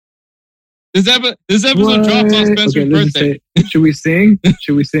 2nd. This episode drops on Spencer's birthday. Should we sing?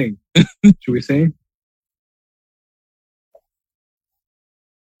 Should we sing?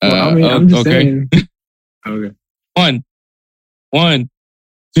 Well, I mean, I'm just saying. Okay. 1,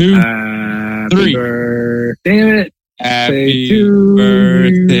 2, 3. Damn it! Happy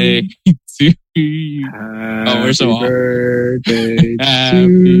birthday to you. Oh, we're so off. Happy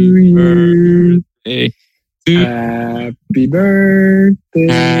birthday to you. Happy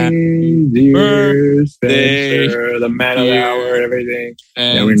birthday, dear Spencer, the man of the hour and everything.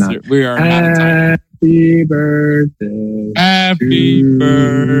 Yeah, we're not. We are not. Happy birthday. Happy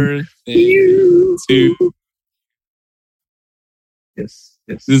birthday to you. Yes.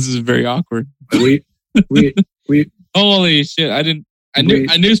 This is very awkward. We. Holy shit! I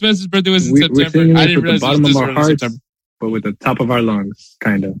knew Spencer's birthday was in September. I didn't realize it was in September. But with the top of our lungs,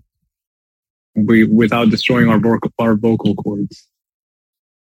 kind of. Without destroying our vocal cords.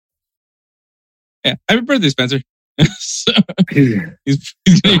 Yeah, happy birthday, Spencer. So, he's gonna hear this.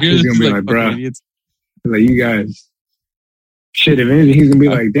 He's gonna be like, bro, like, you guys. Shit, if anything, he's gonna be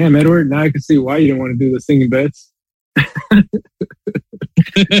like, damn, Edward, now I can see why you didn't want to do the singing bets.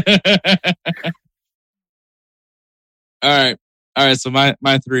 All right. So my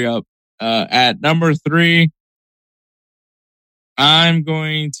 3 up. At number 3, I'm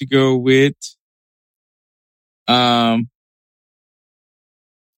going to go with Well,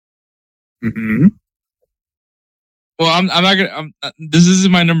 I'm not gonna. This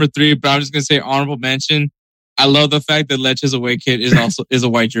isn't my number 3, but I'm just gonna say honorable mention. I love the fact that Leche's away kit is also is a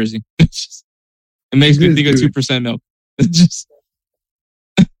white jersey. It makes me think of 2% milk. It's just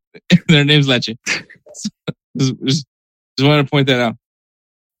their name's Leche. Just want to point that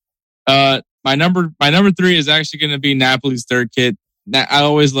out. My number 3 is actually going to be Napoli's third kit. I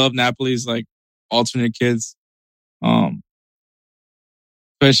always love Napoli's like alternate kits, especially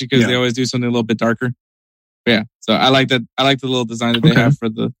because they always do something a little bit darker. But yeah, so I like that. I like the little design that they have for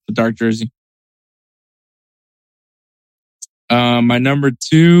the dark jersey. My number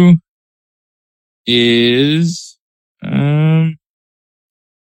 2 is I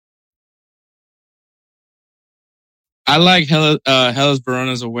like Hellas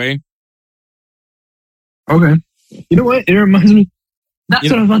Verona's away. Okay. You know what? It reminds me. That's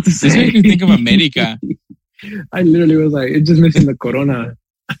what I was about to say. This makes me think of America. I literally was like, it's just missing the Corona.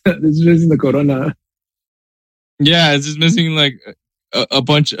 It's missing the Corona. Yeah, it's just missing like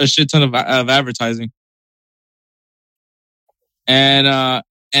a shit ton of advertising. And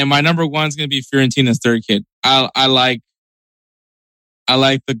my number 1 is gonna be Fiorentina's third kit. I like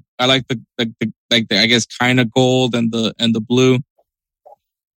the I guess kind of gold and the blue.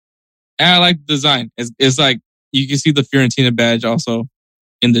 And I like the design. It's like you can see the Fiorentina badge also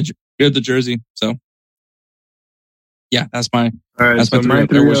in the jersey. So yeah, that's my. All right, so my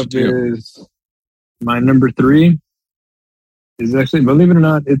 3 up is my number 3 is actually, believe it or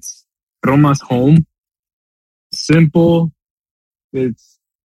not, it's Roma's home. Simple. It's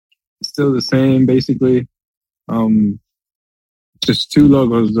still the same, basically. Just 2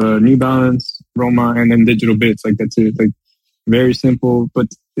 logos: New Balance, Roma, and then Digital Bits. Like that's it. Like very simple, but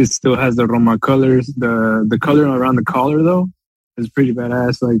it still has the Roma colors. The color around the collar though is pretty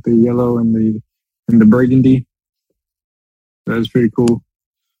badass, like the yellow and the burgundy. That's pretty cool.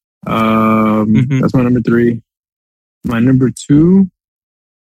 That's my number 3. My number 2.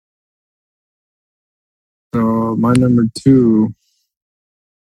 So my number 2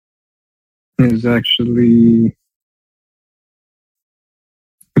 is actually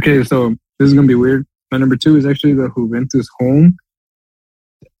okay. So this is gonna be weird. My number 2 is actually the Juventus home.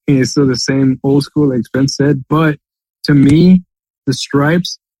 It's still the same old school, like Spence said, but to me, the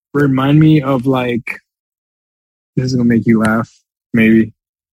stripes remind me of like, this is gonna make you laugh, maybe.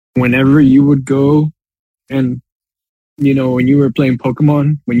 Whenever you would go and, you know, when you were playing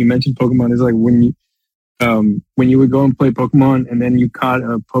Pokemon, when you mentioned Pokemon, it's like when you would go and play Pokemon and then you caught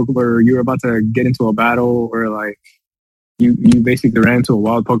a Pokemon, or you were about to get into a battle, or like you basically ran into a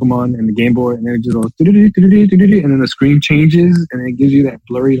wild Pokemon in the Game Boy, and then it just goes and then the screen changes and it gives you that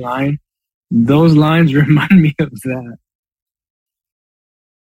blurry line. Those lines remind me of that.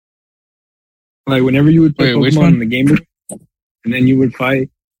 Like whenever you would play Pokemon in the Game Boy, and then you would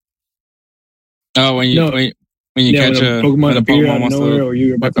fight. Oh, when you catch a Pokemon appear out of nowhere, or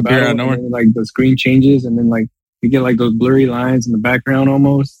you're about to battle, and then, like the screen changes, and then like you get like those blurry lines in the background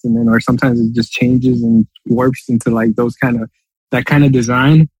almost, and then or sometimes it just changes and warps into like that kind of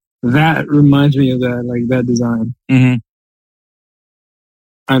design. That reminds me of that design. Mm-hmm.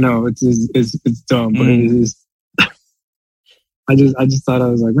 I know it's dumb, but it is. I just thought, I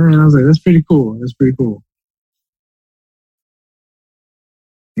was like, that's pretty cool. That's pretty cool.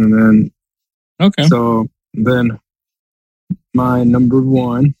 And then, okay. So then my number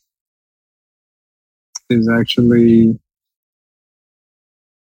one is actually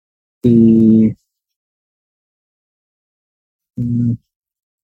the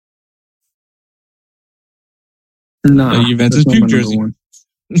Juventus Puke jersey.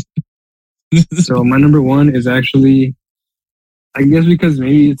 So my number one is actually, I guess because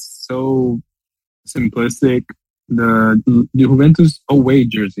maybe it's so simplistic, the Juventus away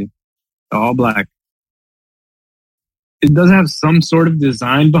jersey, the all black. It does have some sort of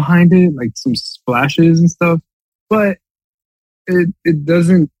design behind it, like some splashes and stuff, but it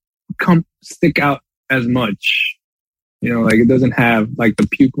doesn't stick out as much. Like it doesn't have, like the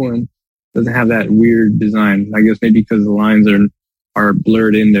Puke one doesn't have that weird design. I guess maybe because the lines are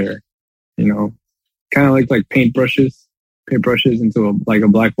blurred in there, kind of like paintbrushes into a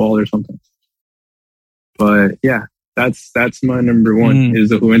black wall or something. But yeah, that's my number one is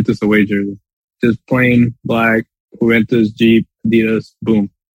the Juventus away jersey. Just plain black, Juventus, Jeep, Adidas, boom.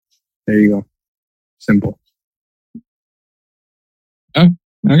 There you go. Simple. Oh,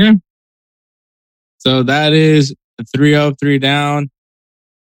 okay. So that is 3 up, 3 down.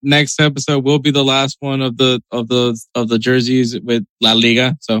 Next episode will be the last one of the jerseys with La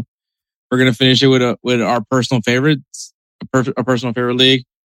Liga. So we're gonna finish it with our personal favorites, a personal favorite league.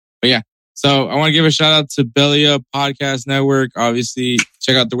 But yeah. So I want to give a shout out to Belly Up Podcast Network. Obviously,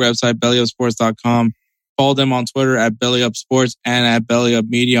 check out their website, bellyupsports.com. Follow them on Twitter at Belly Up Sports and at Belly Up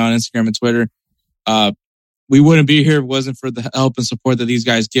Media on Instagram and Twitter. We wouldn't be here if it wasn't for the help and support that these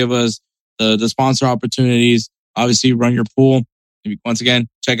guys give us, the sponsor opportunities. Obviously, run your pool. Once again,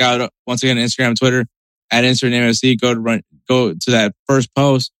 check out Instagram and Twitter at InsertNameFC. Go to that first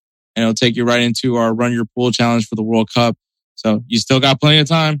post, and it'll take you right into our Run Your Pool challenge for the World Cup. So you still got plenty of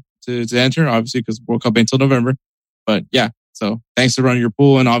time to enter, obviously, because World Cup ain't until November. But yeah, so thanks to Run Your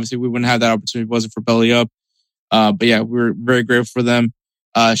Pool, and obviously we wouldn't have that opportunity if it wasn't for Belly Up. But yeah, we're very grateful for them.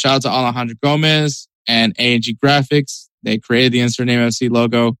 Shout out to Alejandro Gomez and A&G Graphics. They created the Insert Name FC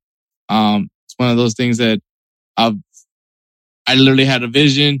logo. It's one of those things that I literally had a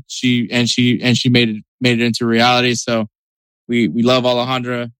vision. She made it into reality. So we love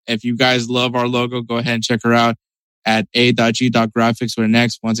Alejandra. If you guys love our logo, go ahead and check her out at a.g.graphics with an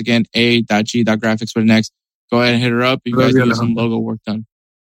X. Once again, a.g.graphics with an X. Go ahead and hit her up. You guys need some logo work done.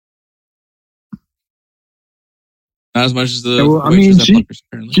 Not as much as the. Well, I mean, she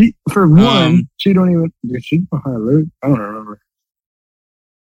for one, she don't even. She know how to look. I don't remember.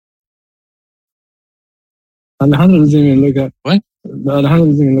 Alejandra doesn't even look at what?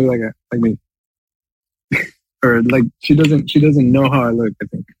 Alejandra doesn't even look like me, or like she doesn't know how I look. I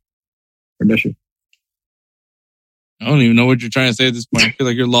think, or does she? I don't even know what you're trying to say at this point. I feel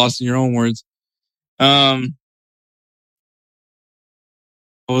like you're lost in your own words. I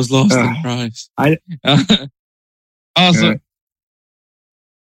was lost in prize. Also,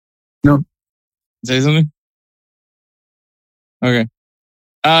 no. Say something? Okay.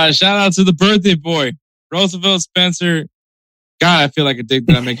 Shout out to the birthday boy, Roosevelt Spencer. God, I feel like a dick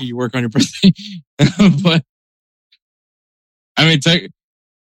that I'm making you work on your birthday. But, I mean,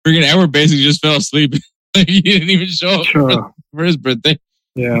 freaking Edward basically just fell asleep. He didn't even show up for his birthday.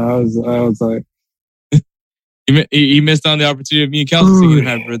 Yeah, I was like... he missed on the opportunity of me and Kelsey singing him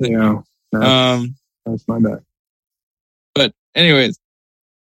happy birthday. Yeah, that's my bad. But anyways,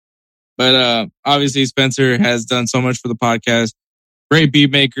 obviously Spencer has done so much for the podcast. Great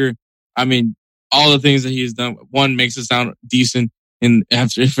beat maker. I mean, all the things that he's done. One, makes it sound decent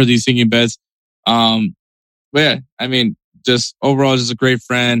for these singing beds. But yeah, I mean, just overall, just a great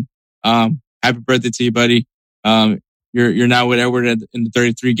friend. Happy birthday to you, buddy. You're now with Edward in the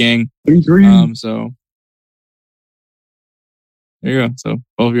 33 gang. 33. So there you go. So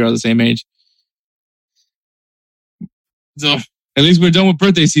both of you are the same age. So at least we're done with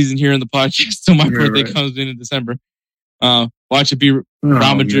birthday season here in the podcast till my birthday comes in December. Watch it be Real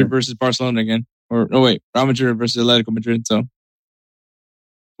Madrid versus Barcelona again. Real Madrid versus Atletico Madrid. So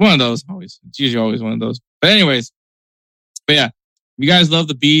one of those always. It's usually always one of those. But anyways, yeah, if you guys love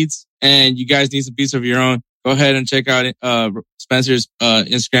the beats and you guys need some beats of your own, go ahead and check out Spencer's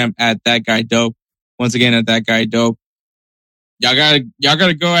Instagram at That Guy Dope. Once again, at That Guy Dope. Y'all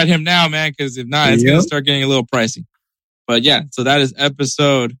gotta go at him now, man, because if not, it's gonna start getting a little pricey. But yeah, so that is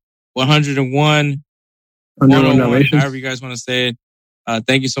episode 101. 101 Dalmatians. however you guys want to say it.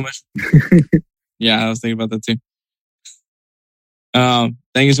 Thank you so much. Yeah, I was thinking about that too.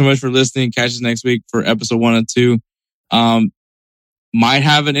 Thank you so much for listening. Catch us next week for episode 102. Might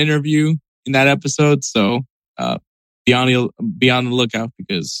have an interview in that episode, so be on the lookout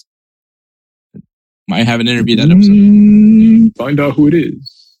because might have an interview that episode. Find out who it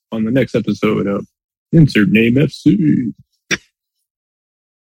is on the next episode of Insert Name FC.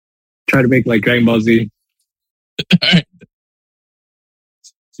 Try to make like Dragon Ball Z. All right.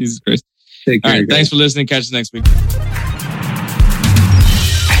 Jesus Christ. Take care, all right. guys. Thanks for listening. Catch you next week.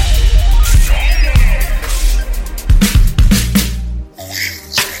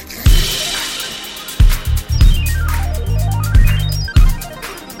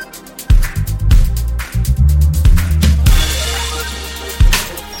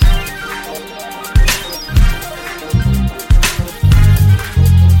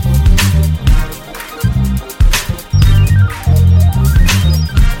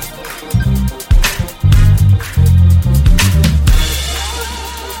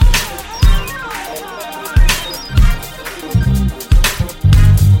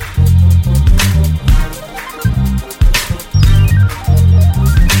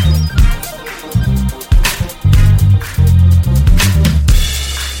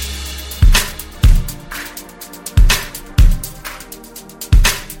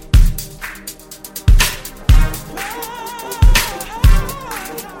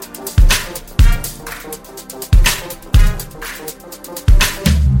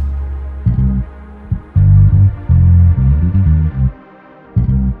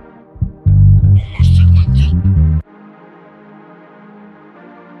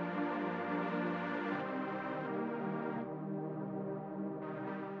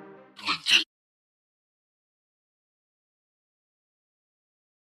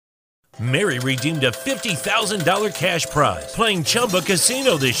 Mary redeemed a $50,000 cash prize playing Chumba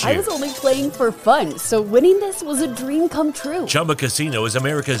Casino this year. I was only playing for fun, so winning this was a dream come true. Chumba Casino is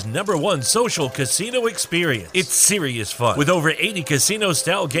America's #1 social casino experience. It's serious fun. With over 80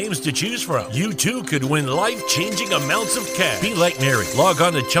 casino-style games to choose from, you too could win life-changing amounts of cash. Be like Mary. Log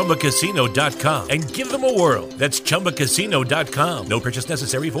on to ChumbaCasino.com and give them a whirl. That's ChumbaCasino.com. No purchase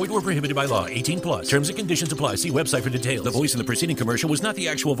necessary. Void or prohibited by law. 18+. Terms and conditions apply. See website for details. The voice in the preceding commercial was not the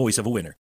actual voice of a winner.